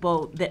help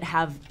people that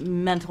have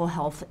mental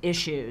health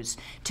issues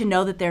to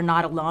know that they're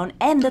not alone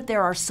and that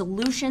there are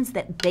solutions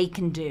that they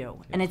can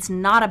do. And it's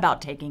not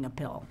about taking a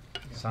pill.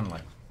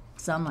 Sunlight,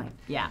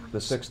 yeah.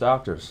 The 6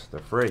 doctors, they're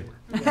free.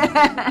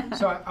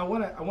 So I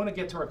want to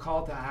get to our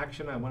call to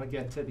action. I want to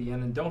get to the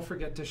end, and don't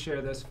forget to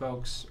share this,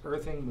 folks.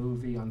 Earthing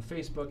Movie on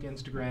Facebook,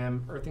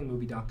 Instagram,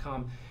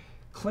 earthingmovie.com.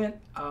 Clint,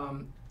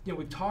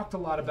 we've talked a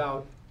lot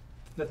about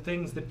the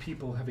things that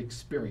people have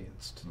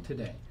experienced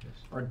today. Yes.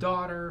 Our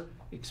daughter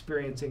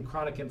experiencing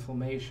chronic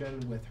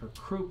inflammation with her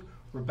croup,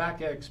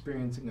 Rebecca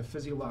experiencing a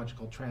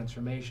physiological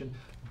transformation,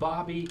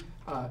 Bobby,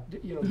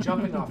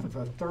 jumping off of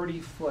a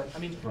 30-foot. I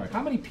mean, right.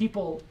 How many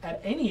people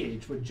at any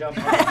age would jump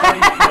off a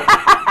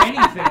 30-foot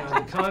anything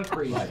on the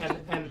concrete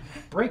and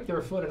break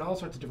their foot in all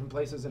sorts of different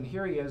places? And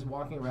here he is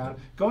walking around,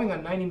 going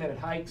on 90-minute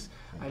hikes.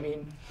 I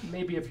mean,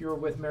 maybe if you were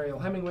with Mariel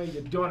Hemingway,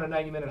 you'd go on a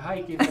 90-minute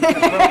hike, even if you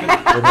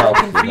had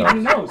broken feet,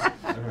 who knows?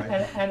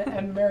 Right.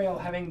 And Mariel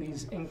having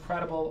these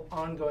incredible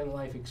ongoing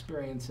life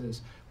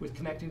experiences with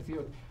connecting to the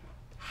earth.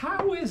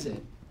 How is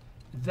it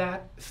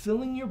that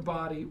filling your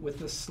body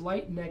with a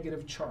slight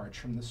negative charge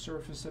from the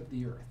surface of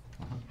the earth,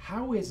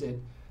 how is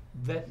it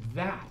that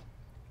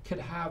could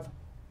have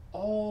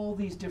all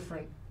these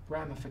different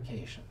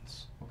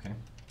ramifications? Okay.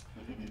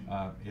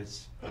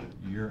 It's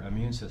your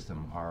immune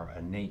system, our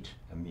innate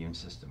immune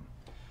system.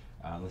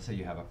 Let's say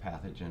you have a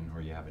pathogen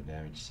or you have a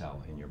damaged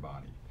cell in your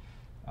body.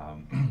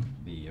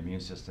 The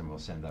immune system will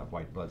send a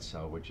white blood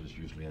cell, which is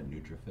usually a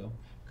neutrophil,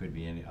 could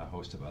be a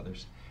host of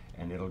others,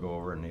 and it'll go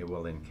over and it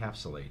will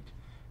encapsulate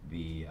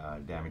the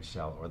damaged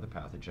cell or the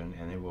pathogen,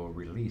 and it will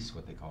release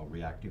what they call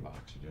reactive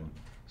oxygen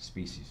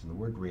species. And the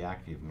word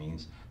reactive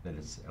means that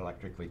it's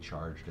electrically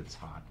charged, it's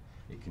hot,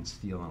 it can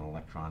steal an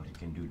electron, it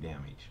can do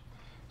damage.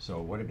 So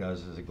what it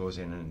does is it goes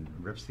in and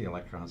rips the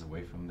electrons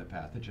away from the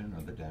pathogen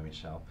or the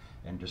damaged cell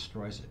and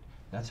destroys it.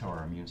 That's how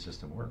our immune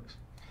system works.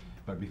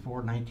 But before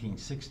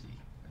 1960,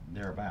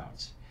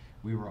 thereabouts,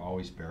 we were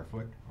always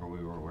barefoot or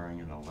we were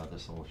wearing a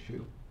leather-soled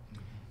shoe.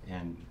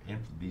 And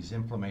these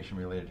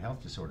inflammation-related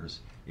health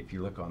disorders, if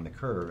you look on the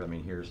curve, I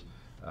mean, here's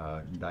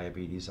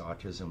diabetes,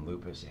 autism,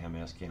 lupus,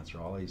 MS, cancer,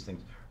 all these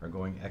things are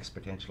going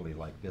exponentially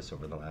like this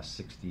over the last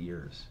 60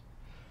 years.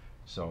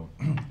 So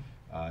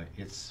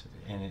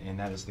and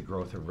that is the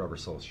growth of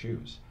rubber-soled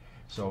shoes.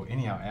 So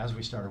anyhow, as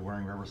we started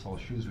wearing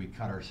rubber-soled shoes, we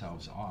cut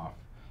ourselves off,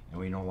 and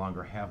we no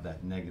longer have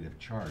that negative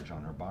charge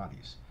on our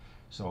bodies.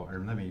 So,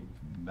 or let me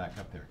back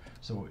up there.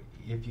 So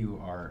if you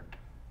are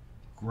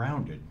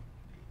grounded,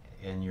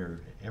 and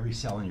every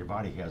cell in your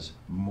body has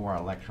more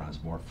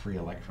electrons, more free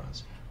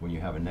electrons when you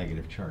have a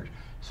negative charge.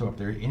 So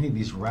if any of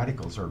these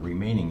radicals are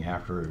remaining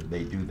after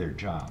they do their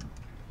job,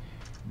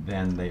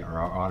 then they are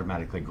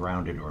automatically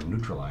grounded or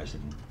neutralized,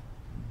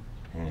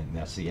 and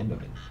that's the end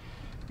of it.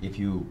 If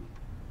you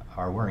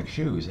are wearing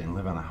shoes and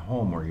live in a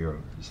home where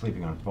you're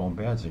sleeping on foam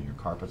beds and your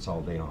carpets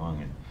all day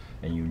long,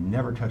 and you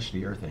never touch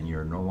the earth, and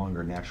you're no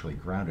longer naturally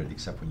grounded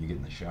except when you get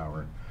in the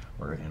shower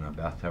or in a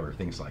bathtub or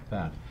things like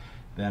that,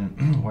 then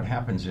what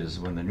happens is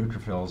when the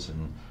neutrophils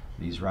and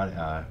these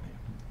reactive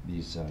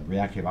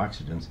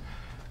oxygens,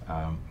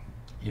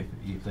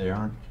 if they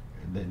aren't,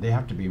 they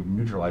have to be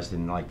neutralized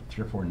in like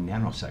 3 or 4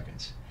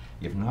 nanoseconds.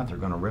 If not, they're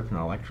going to rip an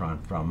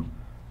electron from,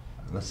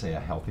 let's say, a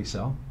healthy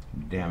cell,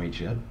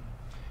 damage it.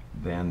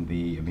 Then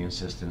the immune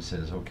system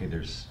says, okay,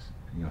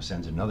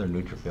 sends another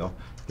neutrophil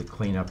to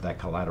clean up that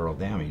collateral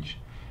damage,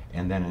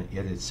 and then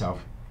it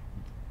itself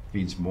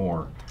feeds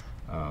more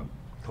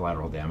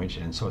collateral damage,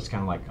 and so it's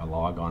kind of like a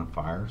log on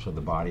fire. So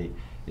the body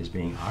is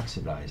being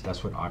oxidized.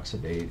 That's what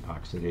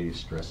oxidative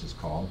stress is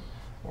called,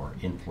 or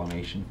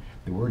inflammation.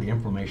 The word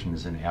inflammation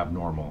is an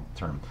abnormal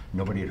term.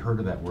 Nobody had heard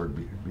of that word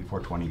before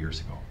 20 years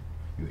ago.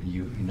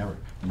 You never,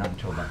 not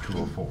until about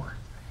 2004,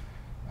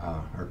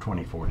 or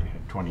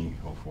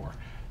 2004.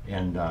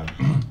 And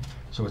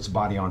so it's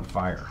body on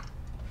fire.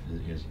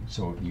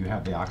 So you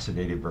have the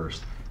oxidative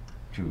burst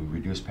to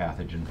reduce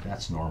pathogen,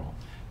 that's normal.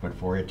 But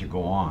for it to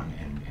go on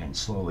and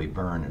slowly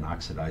burn and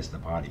oxidize the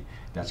body,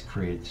 that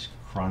creates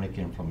chronic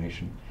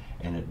inflammation,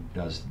 and it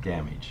does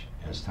damage.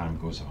 As time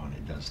goes on,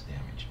 it does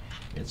damage.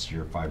 It's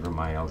your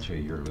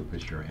fibromyalgia, your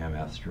lupus, your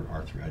MS, your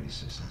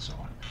arthritis, and so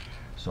on.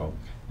 So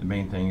the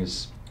main thing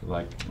is,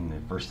 like in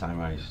the first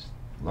time I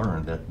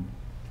learned that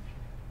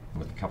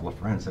with a couple of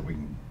friends that we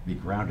can be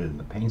grounded and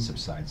the pain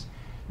subsides,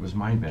 it was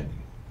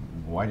mind-bending.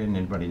 why didn't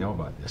anybody know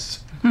about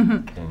this?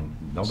 And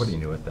nobody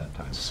knew at that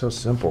time. So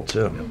simple,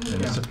 too.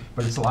 And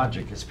but it's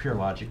logic, it's pure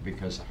logic,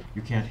 because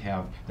you can't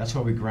have, that's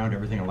why we ground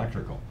everything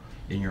electrical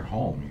in your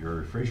home, your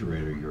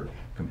refrigerator, your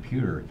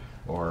computer,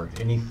 or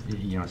any,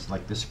 it's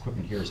like this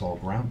equipment here is all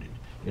grounded.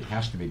 It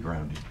has to be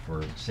grounded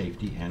for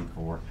safety and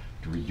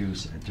to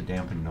reduce and to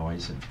dampen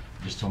noise and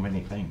just so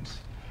many things.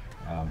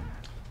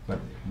 But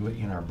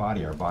in our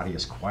body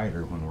is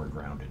quieter when we're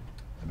grounded.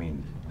 I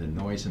mean, the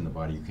noise in the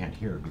body, you can't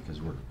hear it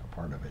because we're a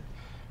part of it.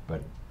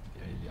 But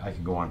I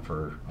could go on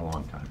for a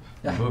long time.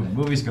 The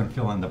movie's going to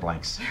fill in the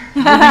blanks.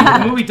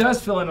 The movie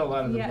does fill in a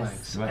lot of the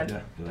Yes. blanks,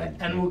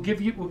 and we'll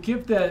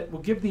give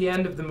the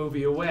end of the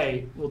movie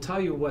away. We'll tell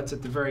you what's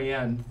at the very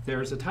end.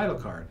 There's a title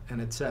card, and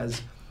it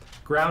says,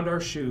 "Ground our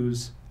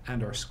shoes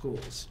and our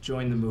schools.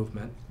 Join the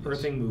movement." Yes.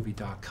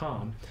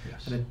 earthingmovie.com,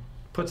 Yes. and it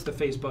puts the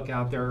Facebook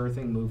out there,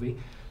 Earthing Movie.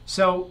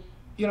 So,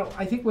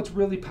 I think what's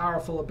really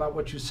powerful about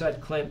what you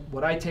said, Clint,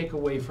 what I take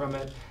away from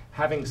it,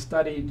 having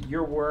studied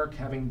your work,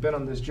 having been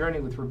on this journey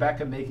with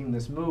Rebecca making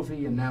this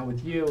movie, and now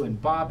with you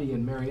and Bobby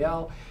and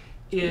Marielle,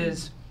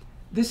 is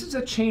this is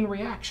a chain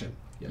reaction.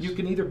 Yes. You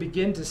can either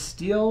begin to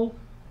steal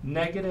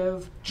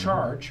negative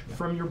charge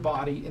from your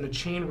body in a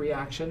chain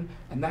reaction,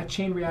 and that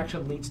chain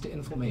reaction leads to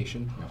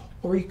inflammation,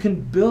 or you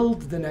can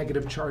build the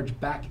negative charge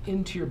back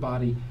into your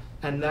body,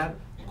 and that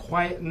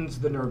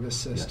quietens the nervous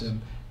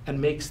system and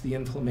makes the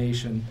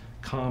inflammation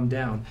calm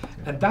down.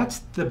 And that's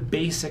the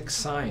basic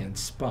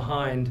science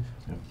behind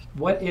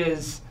what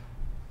is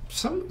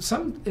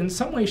in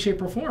some way,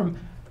 shape, or form,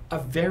 a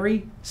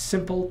very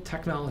simple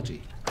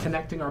technology,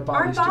 connecting our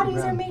bodies Our to the bodies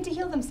are ground. made to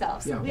heal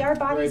themselves. Yeah. Our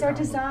bodies Very are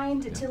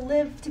designed to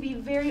live to be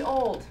very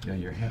old. Yeah,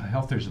 your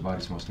health is the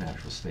body's most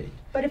natural state.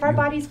 But if our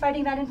body's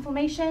fighting that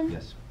inflammation,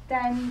 Yes.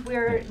 then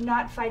we're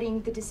not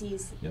fighting the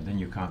disease. Yeah, then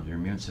your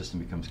immune system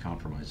becomes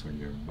compromised when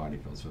your body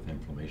fills with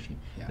inflammation.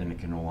 Yeah. Then it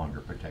can no longer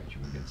protect you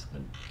against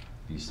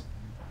these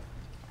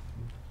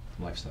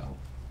lifestyle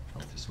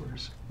health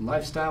disorders.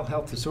 Lifestyle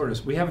health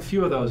disorders. We have a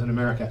few of those in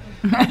America.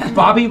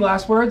 Bobby,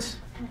 last words?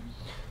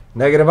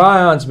 Negative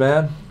ions,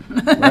 man.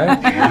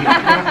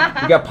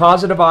 Right? You got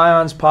positive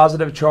ions,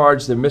 positive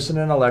charge. They're missing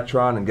an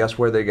electron, and guess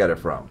where they get it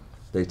from?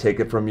 They take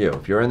it from you.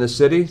 If you're in the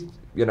city,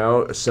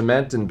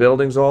 cement and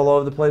buildings all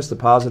over the place, the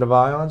positive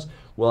ions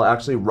will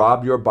actually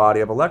rob your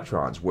body of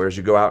electrons. Whereas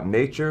you go out in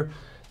nature,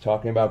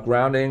 talking about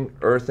grounding,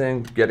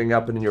 earthing, getting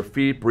up in your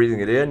feet, breathing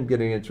it in,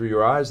 getting it through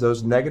your eyes,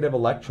 those negative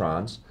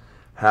electrons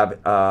have,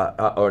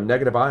 or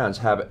negative ions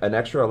have an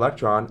extra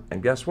electron,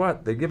 and guess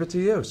what? They give it to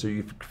you. So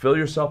you fill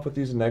yourself with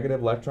these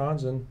negative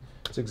electrons, and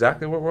it's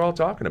exactly what we're all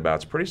talking about.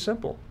 It's pretty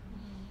simple.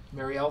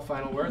 Marielle,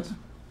 final words?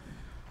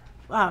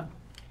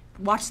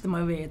 Watch the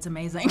movie. It's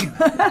amazing.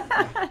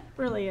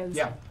 Really is.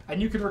 Yeah,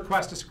 and you can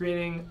request a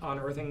screening on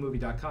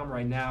earthingmovie.com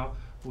right now.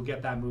 We'll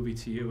get that movie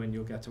to you, and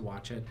you'll get to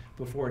watch it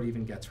before it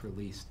even gets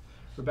released.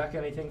 Rebecca,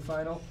 anything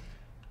final?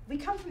 We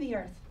come from the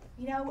earth.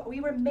 We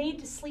were made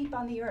to sleep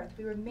on the earth.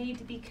 We were made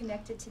to be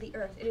connected to the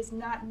earth. It is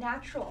not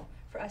natural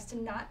for us to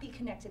not be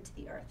connected to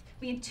the earth.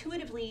 We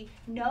intuitively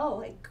know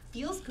it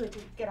feels good to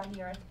get on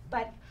the earth,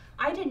 but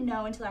I didn't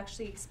know until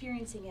actually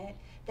experiencing it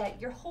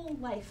that your whole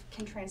life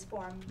can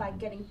transform by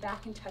getting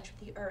back in touch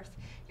with the earth.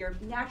 Your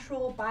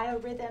natural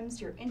biorhythms,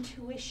 your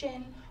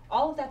intuition,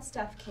 all of that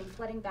stuff came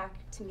flooding back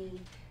to me,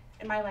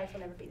 and my life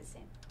will never be the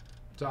same.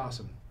 It's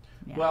awesome.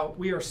 Yeah. Well,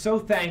 we are so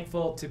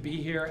thankful to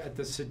be here at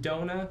the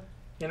Sedona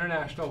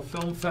International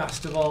Film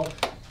Festival,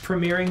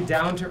 premiering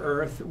Down to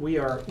Earth. We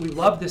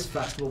love this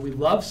festival. We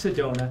love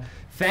Sedona.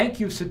 Thank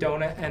you,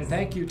 Sedona, and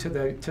thank you to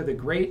the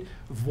great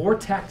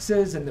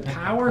vortexes and the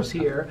powers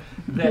here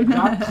that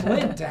got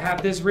Clint to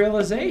have this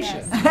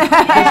realization.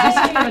 Yes.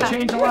 This is going to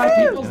change a lot of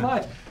people's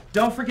lives.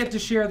 Don't forget to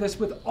share this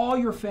with all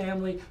your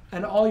family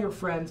and all your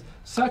friends.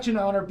 Such an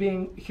honor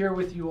being here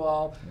with you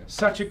all.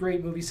 Such a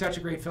great movie, such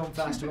a great film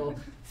festival.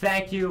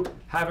 Thank you.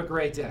 Have a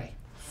great day.